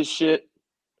levels to this shit.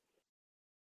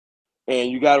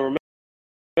 And you got to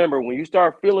remember, when you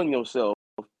start feeling yourself,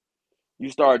 you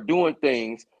start doing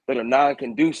things that are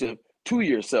non-conducive to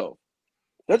yourself.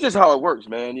 That's just how it works,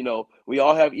 man. You know, we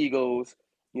all have egos.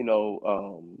 You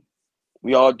know,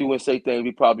 we all do and say things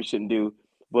we probably shouldn't do.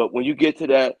 But when you get to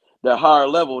that higher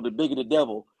level, the bigger the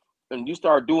devil, and you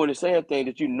start doing the same thing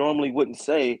that you normally wouldn't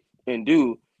say and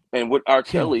do. And with R.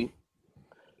 Kelly,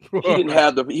 he didn't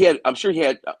have I'm sure he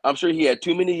had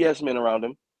too many yes men around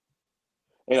him.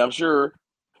 And I'm sure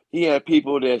he had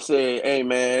people that said, hey,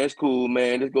 man, it's cool,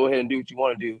 man. Just go ahead and do what you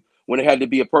want to do. When it had to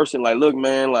be a person like, look,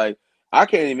 man, like, I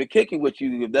can't even kick it with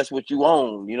you if that's what you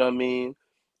own. You know what I mean?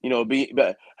 You know,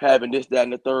 having this, that,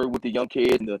 and the third with the young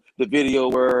kid, and the video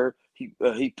where he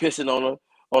pissing on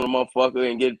a motherfucker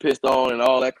and getting pissed on and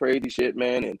all that crazy shit,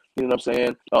 man. And you know what I'm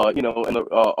saying? You know, and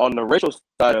on the racial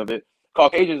side of it,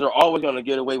 Caucasians are always going to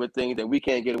get away with things that we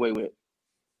can't get away with.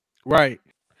 Right.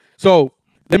 So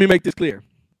let me make this clear.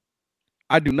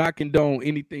 I do not condone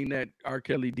anything that R.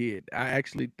 Kelly did. I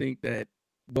actually think that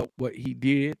what he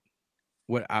did,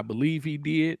 what I believe he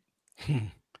did,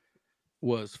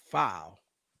 was foul.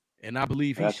 And I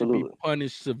believe he should be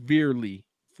punished severely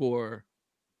for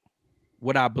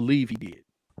what I believe he did.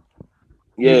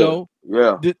 Yeah. You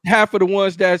know? Half of the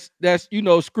ones that's you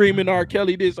know, screaming R.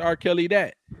 Kelly this, R. Kelly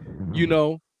that, you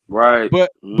know. Right.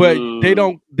 But they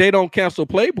don't cancel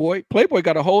Playboy. Playboy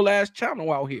got a whole ass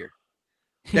channel out here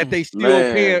that they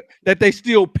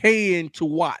still paying to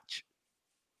watch.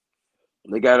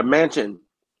 They got a mansion.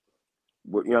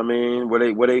 You know what I mean?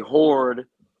 Where they hoard.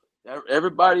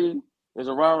 Everybody is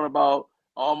around about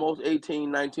almost 18,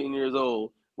 19 years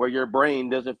old, where your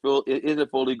brain isn't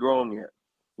fully grown yet.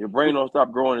 Your brain don't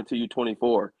stop growing until you're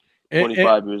 24,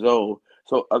 25 years old.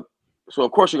 So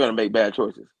of course you're going to make bad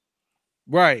choices.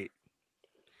 Right.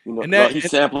 You know, And that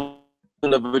he's sampling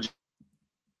the.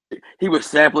 He was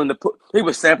sampling the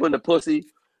pussy.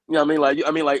 You know what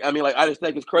I mean? Like I just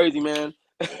think it's crazy, man.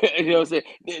 You know what I'm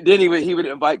saying? Then he would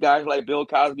invite guys like Bill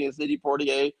Cosby and Sidney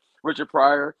Poitier, Richard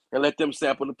Pryor, and let them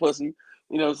sample the pussy.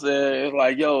 You know what I'm saying? It's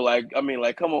like, yo, like, I mean,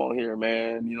 like, come on here,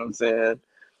 man. You know what I'm saying?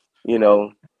 You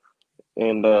know,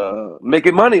 and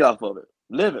making money off of it,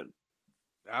 living.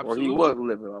 Absolutely. Or he was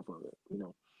living off of it, you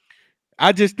know.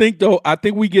 I just think, though, I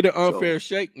think we get an unfair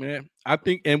shake, man. I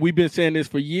think, and we've been saying this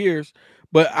for years,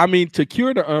 but I mean, to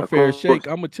cure the unfair shake,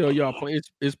 I'm gonna tell y'all,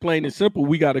 it's plain and simple.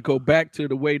 We got to go back to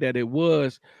the way that it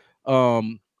was,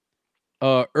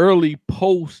 early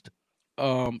post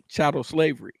chattel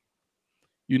slavery.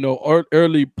 You know,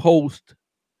 early post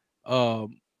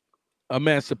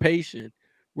emancipation,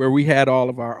 where we had all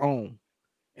of our own,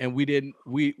 and we didn't.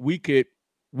 We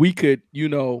could, you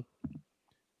know,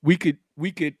 we could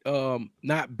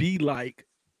not be like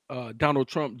Donald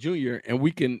Trump Jr. and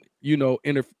we can, you know,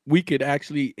 we could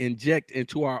actually inject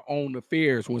into our own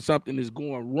affairs when something is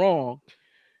going wrong.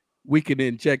 We can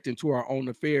inject into our own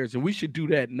affairs, and we should do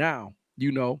that now.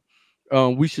 You know,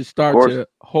 we should start to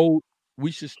hold. We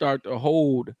should start to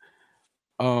hold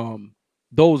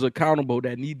those accountable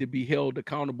that need to be held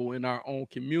accountable in our own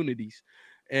communities,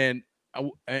 and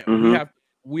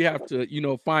we have to, you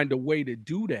know, find a way to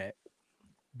do that.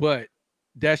 But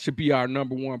that should be our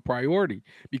number one priority,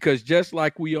 because just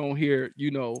like we on here,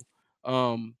 you know,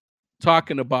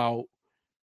 talking about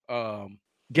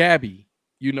Gabby,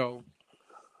 you know,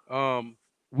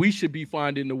 we should be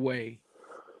finding a way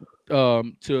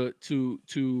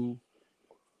to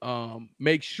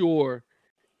make sure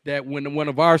that when one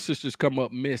of our sisters come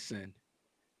up missing,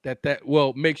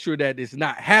 make sure that it's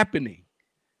not happening,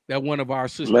 that one of our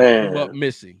sisters come up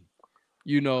missing.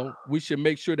 You know, we should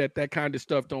make sure that that kind of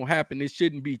stuff don't happen. It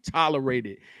shouldn't be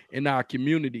tolerated in our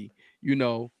community, you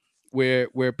know, where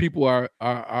people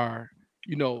are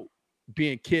you know,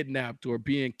 being kidnapped or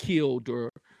being killed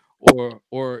or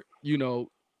you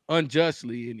know,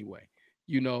 unjustly anyway,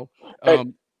 you know.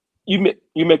 You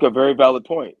make a very valid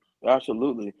point.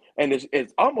 Absolutely. And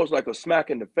it's almost like a smack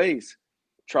in the face,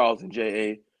 Charles and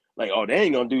J.A. Like, oh, they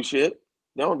ain't gonna do shit.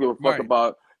 They don't give a fuck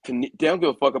about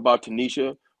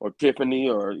Tanisha or Tiffany,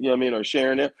 or, you know what I mean, or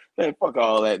Sharon. Man, fuck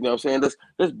all that. You know what I'm saying?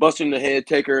 Let's bust in the head,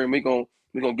 take her, and we're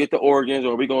gonna get the organs,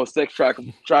 or we're gonna sex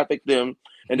traffic them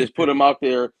and just put them out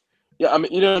there. Yeah, I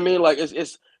mean, you know what I mean? Like,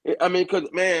 I mean, cause,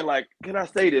 man, like, can I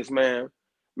say this, man?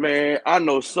 Man, I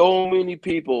know so many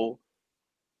people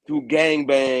who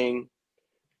gangbang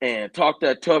and talk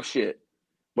that tough shit,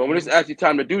 but when it's actually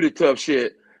time to do the tough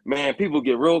shit, man, people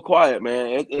get real quiet,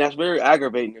 man, and that's very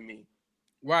aggravating to me.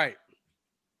 Right.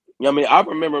 You know what I mean? I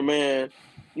remember, man,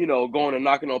 you know, going and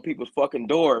knocking on people's fucking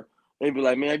door and be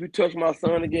like, man, if you touch my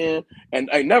son again, and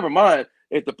hey, never mind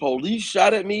if the police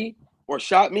shot at me or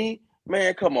shot me,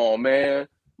 man, come on, man.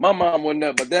 My mom wasn't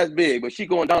that, but that's big. But she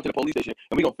going down to the police station,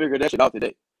 and we gonna figure that shit out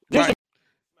today. Right.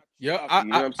 Yeah, you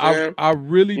know what I'm saying? I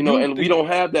really, you know, and we don't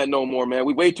have that no more, man.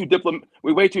 We way too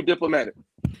diplomatic.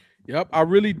 Yep, I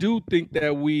really do think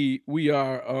that we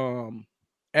are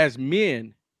as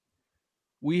men,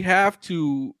 we have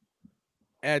to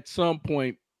at some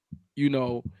point, you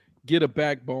know, get a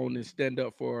backbone and stand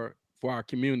up for our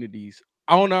communities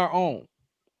on our own.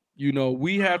 You know,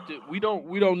 we have to. We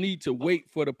don't need to wait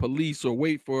for the police or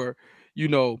wait for, you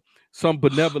know, some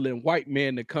benevolent white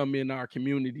man to come in our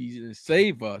communities and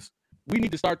save us. We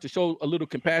need to start to show a little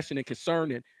compassion and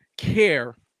concern and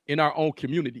care in our own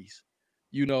communities.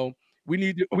 You know, we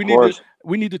need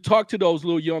to talk to those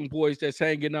little young boys that's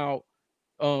hanging out,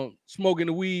 smoking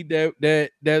the weed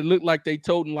that look like they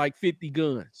toting like 50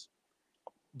 guns.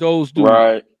 Those dudes.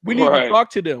 Right. We need to talk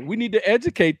to them. We need to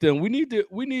educate them. We need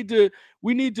to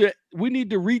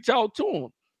reach out to them,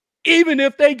 even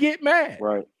if they get mad.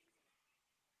 Right.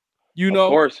 You know, of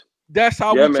course. That's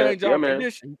how we change our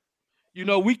condition. You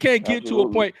know, we can't get to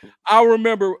a point. I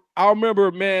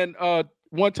remember, man,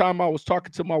 one time I was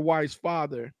talking to my wife's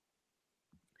father,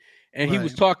 and he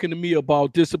was talking to me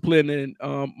about disciplining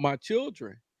my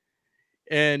children.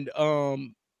 And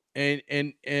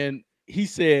he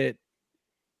said,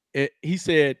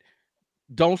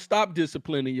 don't stop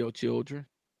disciplining your children,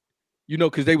 you know,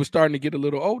 because they were starting to get a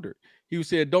little older. He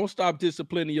said, don't stop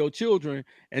disciplining your children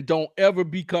and don't ever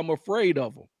become afraid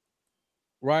of them.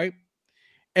 Right.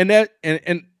 And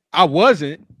I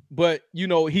wasn't, but, you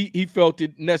know, he felt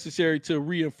it necessary to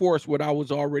reinforce what I was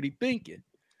already thinking,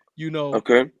 you know.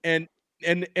 Okay. And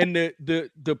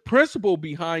the principle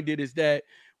behind it is that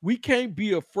we can't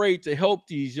be afraid to help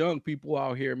these young people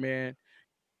out here, man.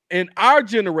 In our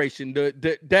generation,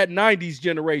 that 90s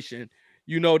generation,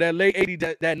 you know, that late 80s,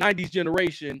 that 90s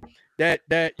generation, that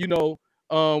you know,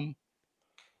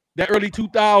 that early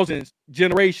 2000s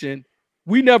generation,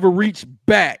 we never reached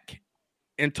back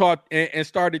and taught and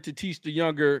started to teach the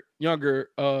younger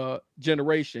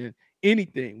generation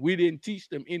anything. We didn't teach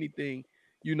them anything,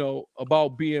 you know,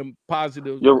 about being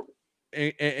positive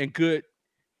and good,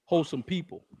 wholesome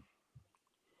people.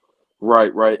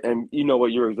 Right. And you know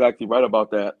what? You're exactly right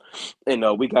about that. And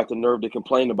we got the nerve to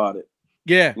complain about it.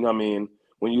 Yeah. You know what I mean?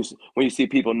 When you see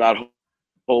people not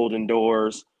holding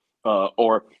doors,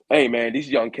 or, hey, man, these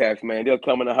young cats, man, they'll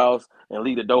come in the house and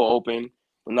leave the door open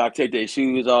and not take their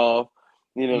shoes off.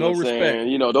 You know what I'm saying?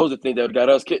 You know, those are things that got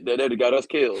us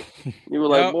killed. You were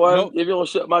like, boy, if you don't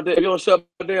shut my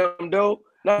damn door,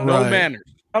 no manners.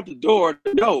 Not the door,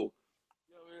 the door.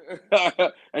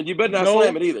 And you better not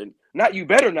slam it either. Not you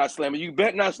better not slam it. You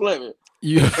better not slam it.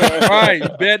 Yeah. Right. You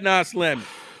better not slam it.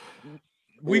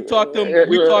 We taught them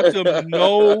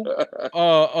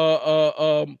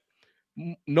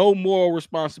no moral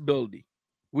responsibility.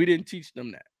 We didn't teach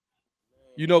them that.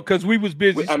 You know, because we was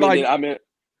busy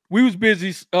we was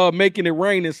busy making it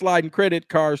rain and sliding credit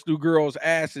cards through girls'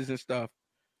 asses and stuff,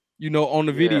 you know, on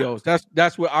the videos.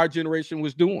 That's what our generation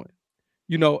was doing.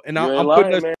 You know, and I'm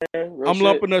lumping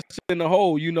us in the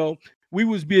hole. You know, we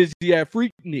was busy at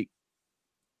Freaknik.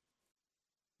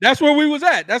 That's where we was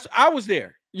at. I was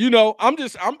there. You know, I'm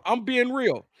being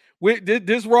real. With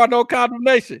this raw no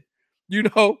condemnation. You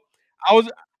know, I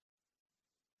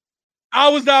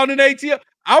was down in ATL.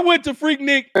 I went to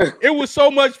Freaknik. It was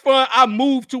so much fun. I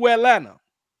moved to Atlanta.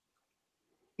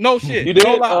 No shit. You did?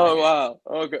 No lie. Oh wow.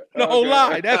 Okay. No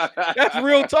lie. That's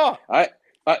real talk. I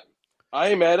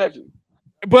ain't mad at you.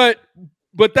 But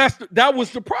that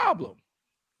was the problem.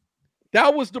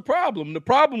 That was the problem. The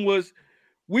problem was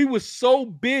we were so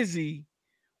busy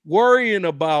worrying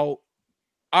about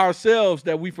ourselves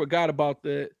that we forgot about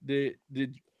the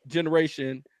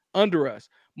generation under us.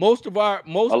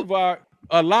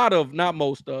 A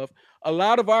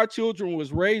lot of our children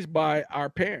was raised by our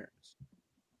parents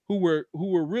who were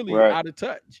really out of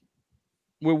touch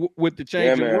with the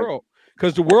changing world,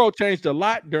 because the world changed a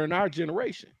lot during our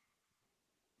generation.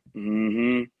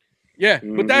 Mm-hmm. Yeah,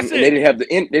 but that's it. And they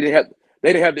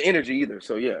didn't have the energy either.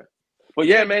 So yeah, but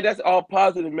yeah, man, that's all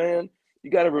positive, man.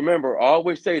 You got to remember, I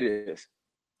always say this: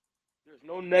 there's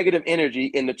no negative energy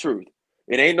in the truth.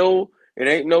 It ain't no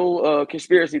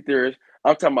conspiracy theories.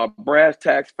 I'm talking about brass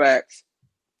tacks facts.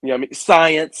 You know what I mean?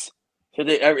 Science. So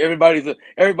everybody,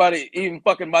 even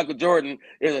fucking Michael Jordan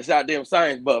is a goddamn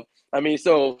science buff. I mean,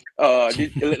 so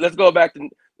let's go back to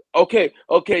okay,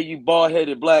 you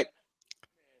bald-headed black.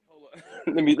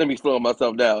 Let me slow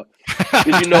myself down.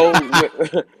 Did you know?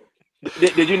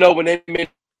 Did you know when they made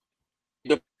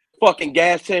the fucking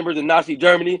gas chambers in Nazi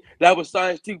Germany? That was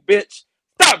science too, bitch.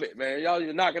 Stop it, man. Y'all need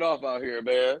to knock it off out here,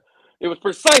 man. It was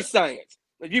precise science.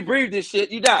 If you breathe this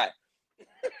shit, you die.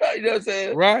 You know what I'm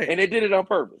saying? Right. And they did it on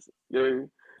purpose. You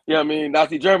know what I mean?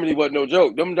 Nazi Germany wasn't no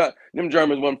joke. Them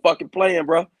Germans wasn't fucking playing,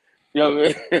 bro. You know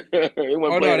what I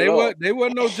mean? They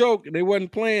wasn't no joke. They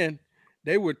wasn't playing.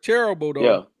 They were terrible though.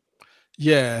 Yeah.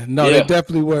 Yeah, no, they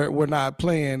definitely were not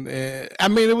playing. I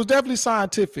mean, it was definitely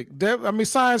scientific.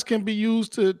 Science can be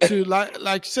used to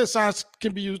like you said, science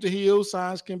can be used to heal.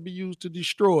 Science can be used to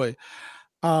destroy.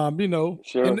 You know,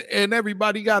 sure. and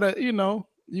everybody gotta, you know,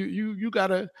 you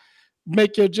gotta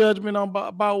make your judgment on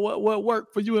about what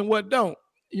worked for you and what don't.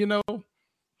 You know.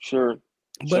 Sure.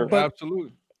 But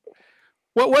absolutely.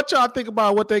 What y'all think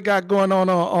about what they got going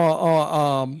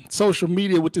on social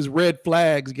media with this red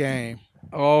flags game?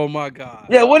 Oh my God!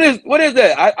 Yeah, what is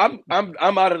that?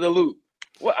 I'm out of the loop.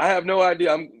 What? I have no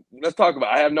idea. Let's talk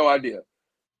about it. I have no idea.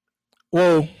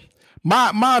 Well,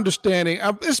 my understanding,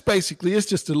 it's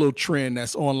just a little trend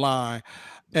that's online,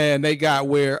 and they got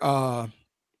where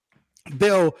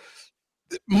they'll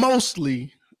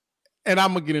mostly, and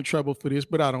I'm gonna get in trouble for this,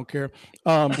 but I don't care.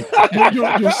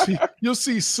 You'll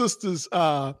see sisters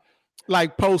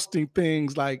like posting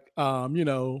things like you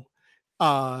know.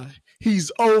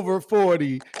 He's over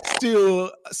 40,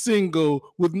 still single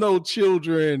with no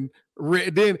children.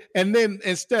 Then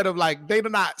instead of like, they're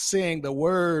not saying the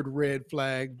word red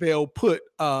flag, they'll put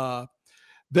the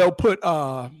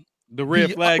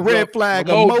red flag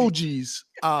emojis,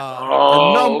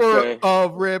 a number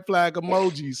of red flag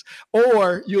emojis,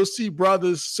 or you'll see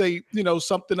brothers say, you know,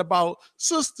 something about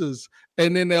sisters,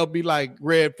 and then they'll be like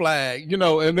red flag, you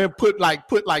know, and then put like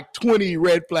 20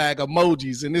 red flag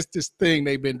emojis, and it's this thing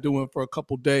they've been doing for a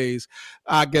couple days.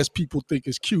 I guess people think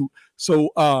it's cute, so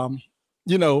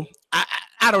you know,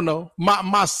 I don't know.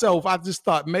 Myself, I just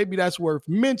thought maybe that's worth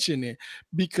mentioning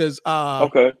because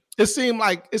Okay. it seemed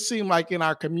like in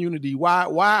our community,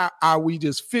 why are we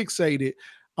just fixated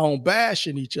on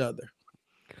bashing each other?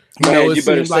 Man, you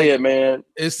better say it, man.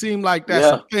 It seemed like that's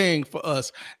a thing for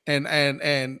us, and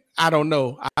I don't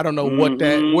know what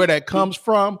where that comes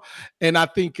from, and I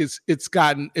think it's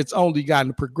only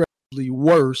gotten progressively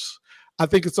worse. I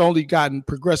think it's only gotten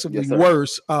progressively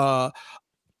worse,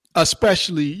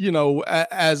 especially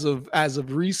as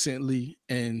of recently,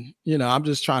 and I'm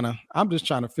just trying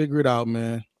to figure it out,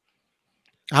 man.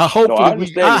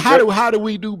 How do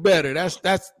we do better? That's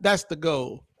the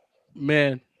goal,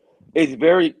 man. It's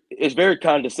very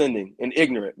condescending and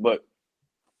ignorant, but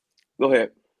go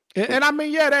ahead. And I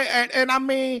mean, I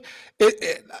mean,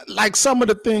 like some of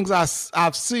the things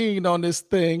I've seen on this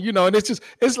thing, and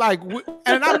it's like,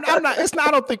 and I'm not.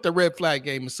 I don't think the red flag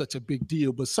game is such a big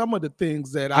deal, but some of the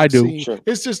things that I've seen,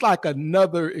 it's just like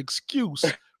another excuse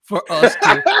for us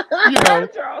to,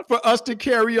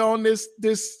 carry on this.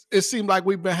 It seemed like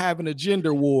we've been having a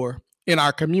gender war in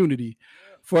our community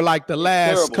for like the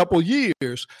last couple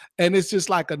years, and it's just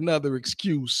like another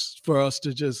excuse for us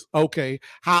to just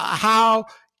how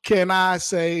can I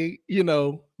say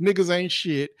niggas ain't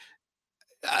shit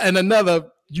in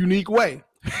another unique way?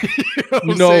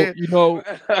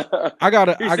 I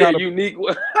got a unique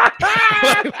way.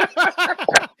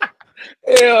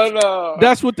 Hell no.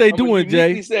 That's what they doing,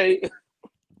 Jay.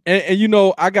 And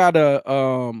I got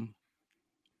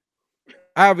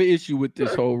I have an issue with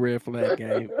this whole red flag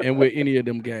game and with any of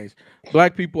them games.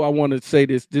 Black people, I want to say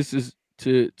this. This is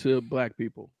to black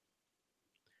people.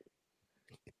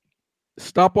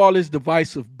 Stop all this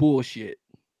divisive bullshit.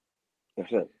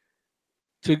 That's it.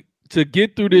 To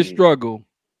get through this struggle,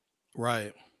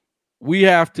 right? We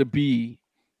have to be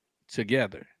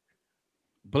together.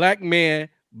 Black man,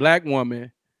 black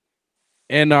woman,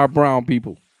 and our brown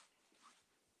people.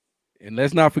 And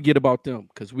let's not forget about them,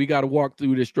 because we got to walk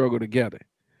through this struggle together,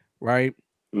 right?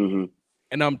 Mm-hmm.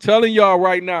 And I'm telling y'all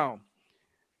right now,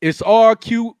 it's all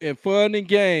cute and fun and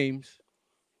games,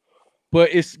 but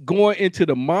it's going into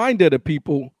the mind of the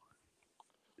people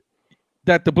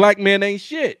that the black man ain't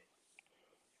shit.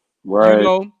 Right.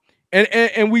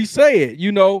 And we say it,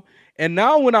 and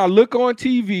now when I look on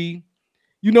TV,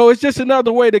 it's just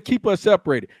another way to keep us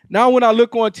separated. Now when I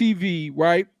look on TV,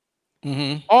 right,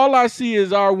 all I see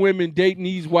is our women dating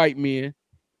these white men,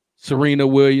 Serena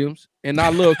Williams, and I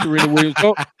love Serena Williams.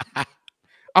 So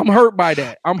I'm hurt by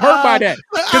that. Because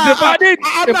if I didn't,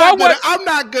 I'm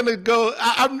not gonna go.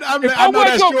 I know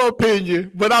that's your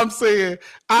opinion, but I'm saying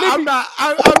I'm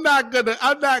not gonna.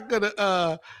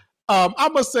 I'm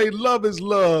gonna say love is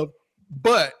love,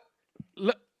 but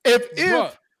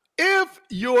if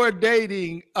you're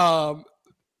dating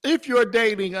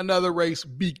another race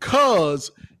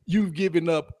because you've given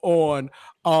up on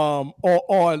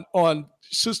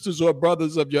sisters or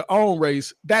brothers of your own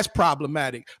race, that's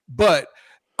problematic. But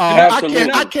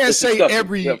I can't say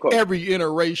every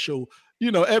interracial,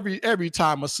 every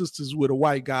time a sister's with a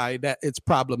white guy that it's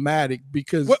problematic,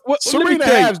 because Serena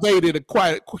has dated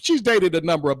she's dated a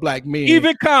number of black men.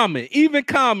 Even Common,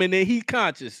 and he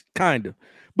conscious, kind of.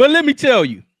 But let me tell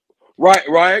you. Right.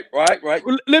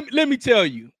 Let me tell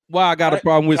you why I got a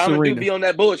problem with Common Serena. Do be on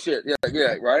that bullshit. Yeah,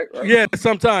 right. Yeah,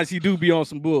 sometimes he do be on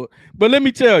some bull. But let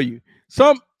me tell you,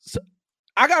 I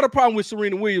got a problem with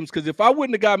Serena Williams, because if I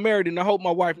wouldn't have got married, and I hope my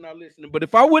wife not listening, but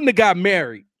if I wouldn't have got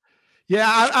married,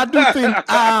 I do think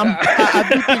I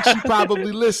do think she's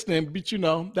probably listening, but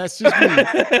that's just me.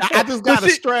 I just got a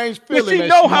strange feeling. She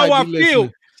know how I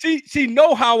feel. She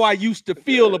know how I used to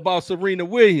feel about Serena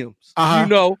Williams,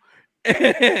 and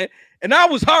I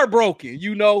was heartbroken.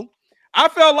 I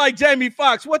felt like Jamie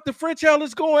Foxx. What the French hell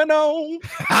is going on?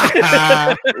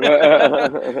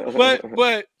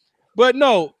 but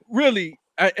no, really,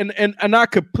 and I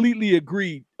completely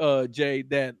agree, Jay,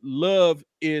 that love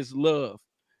is love.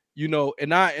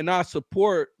 And I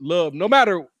support love, no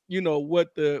matter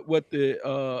what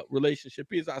the relationship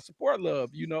is. I support love.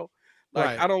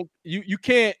 Right. I don't. You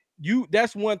can't.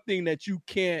 That's one thing that you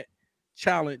can't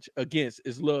challenge against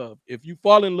is love. If you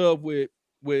fall in love with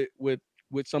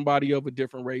somebody of a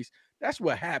different race, that's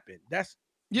what happened.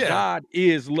 God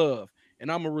is love,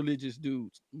 and I'm a religious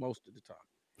dude most of the time,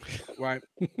 right?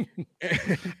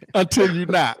 Until you're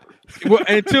not. Well,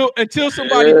 until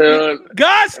somebody.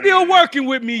 God's still working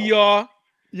with me, y'all.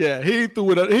 Yeah, he ain't through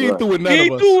with none of us. He ain't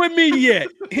through with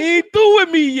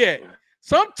me yet.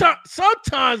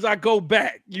 Sometimes I go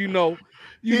back. He ain't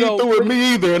through with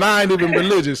me either, and I ain't even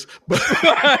religious. But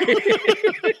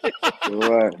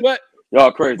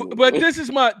y'all crazy. But this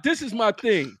is my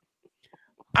thing.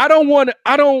 I don't want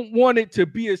it to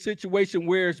be a situation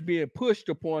where it's being pushed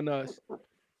upon us,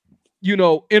 you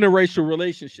know, interracial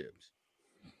relationships,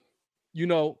 you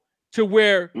know, to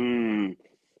where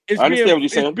it's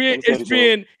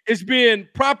being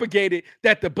propagated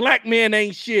that the black man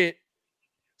ain't shit,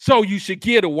 so you should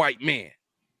get a white man.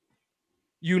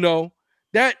 You know,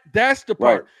 that's the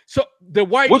part. Right. So the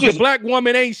black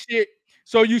woman ain't shit,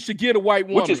 so you should get a white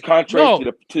woman. Which is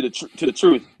contrary to the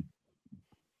truth.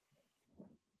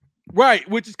 Right,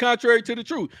 which is contrary to the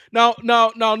truth. Now,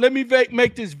 let me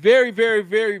make this very, very,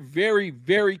 very, very,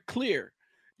 very clear.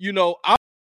 You know, I'm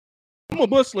a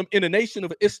Muslim in the Nation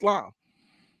of Islam,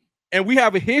 and we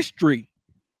have a history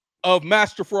of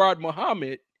Master Farad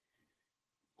Muhammad,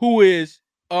 who is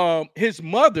his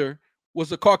mother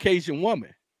was a Caucasian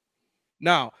woman.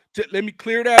 Now, let me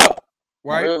clear that up.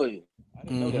 Right? Really? I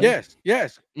didn't know that.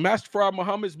 Yes. Master Farad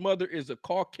Muhammad's mother is a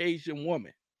Caucasian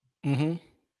woman. Mm-hmm.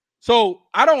 So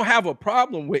I don't have a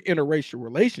problem with interracial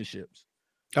relationships.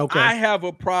 Okay. I have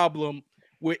a problem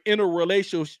with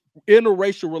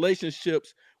interracial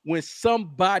relationships when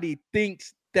somebody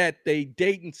thinks that they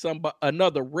dating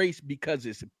another race because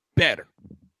it's better.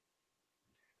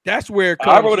 That's where it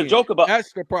comes I wrote a joke about.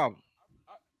 That's the problem.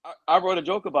 I wrote a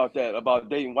joke about that, about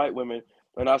dating white women,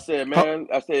 and I said, man,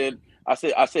 I said,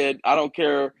 I don't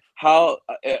care how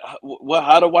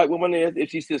the white woman is,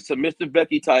 if she's the submissive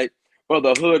Becky type or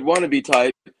the hood wannabe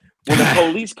type. When the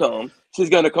police come, she's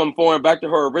gonna come forward back to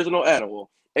her original animal,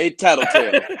 a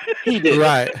tattletale. He did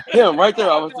right. it. Him right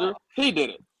there, officer. He did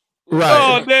it. Right.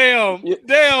 Oh damn,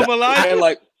 Elijah.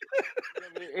 Like.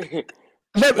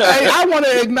 I want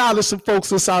to acknowledge some folks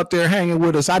that's out there hanging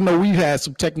with us. I know we've had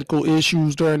some technical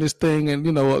issues during this thing, and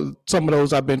you know some of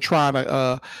those I've been trying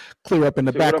to clear up in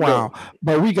the background.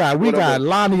 But we got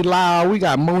Lonnie Lau, we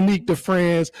got Monique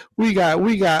DeFriends, we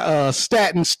got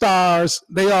Staten Stars.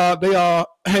 They all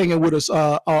hanging with us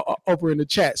over in the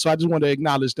chat. So I just want to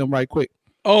acknowledge them right quick.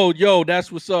 Oh, yo,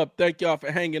 that's what's up. Thank y'all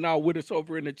for hanging out with us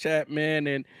over in the chat, man.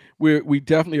 And we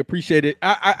definitely appreciate it.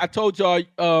 I told y'all,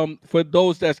 for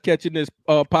those that's catching this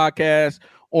podcast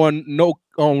on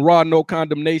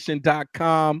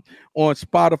rawnocondemnation.com, on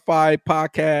Spotify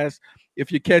podcast,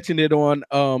 if you're catching it on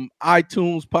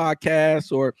iTunes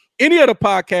podcast or any other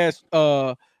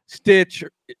podcast, Stitch,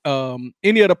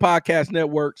 any of the podcast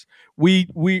networks, we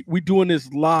doing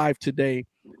this live today,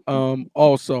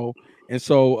 also. And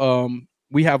so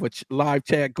we have a live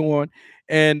chat going,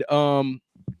 and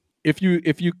if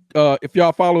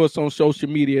y'all follow us on social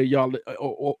media, y'all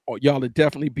will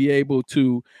definitely be able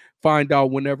to find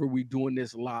out whenever we're doing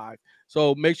this live.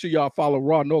 So make sure y'all follow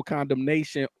Raw No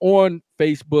Condemnation on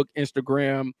Facebook,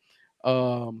 Instagram,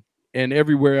 and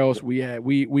everywhere else we at.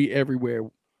 We everywhere,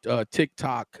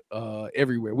 TikTok,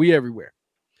 everywhere. We everywhere.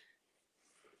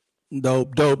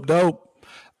 Dope.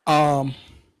 Hell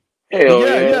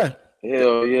yeah.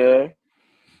 Hell yeah.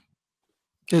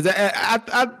 Is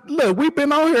I look, we've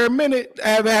been on here a minute.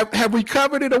 Have we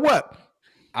covered it or what?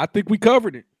 I think we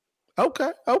covered it.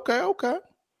 Okay.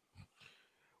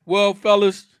 Well,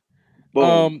 fellas,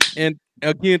 Boom. And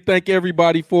again, thank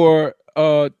everybody for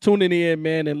tuning in,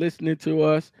 man, and listening to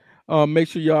us. Make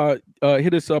sure y'all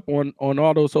hit us up on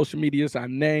all those social medias I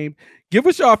named. Give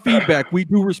us y'all feedback. We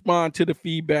do respond to the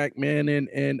feedback, man,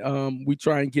 and we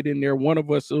try and get in there. One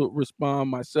of us will respond,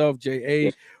 myself,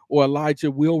 J.A., or Elijah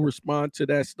will respond to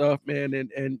that stuff, man,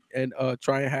 and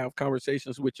try and have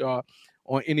conversations with y'all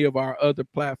on any of our other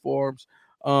platforms.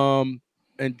 And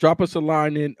drop us a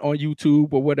line on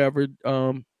YouTube or whatever.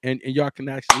 And y'all can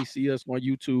actually see us on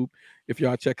YouTube if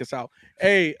y'all check us out.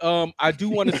 Hey, I do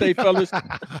want to say, fellas, Elijah,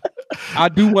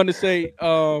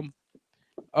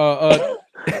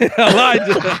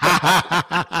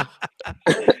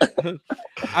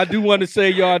 I do want to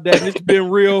say, y'all, that it's been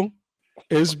real.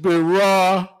 It's been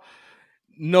raw.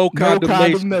 No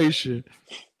condemnation.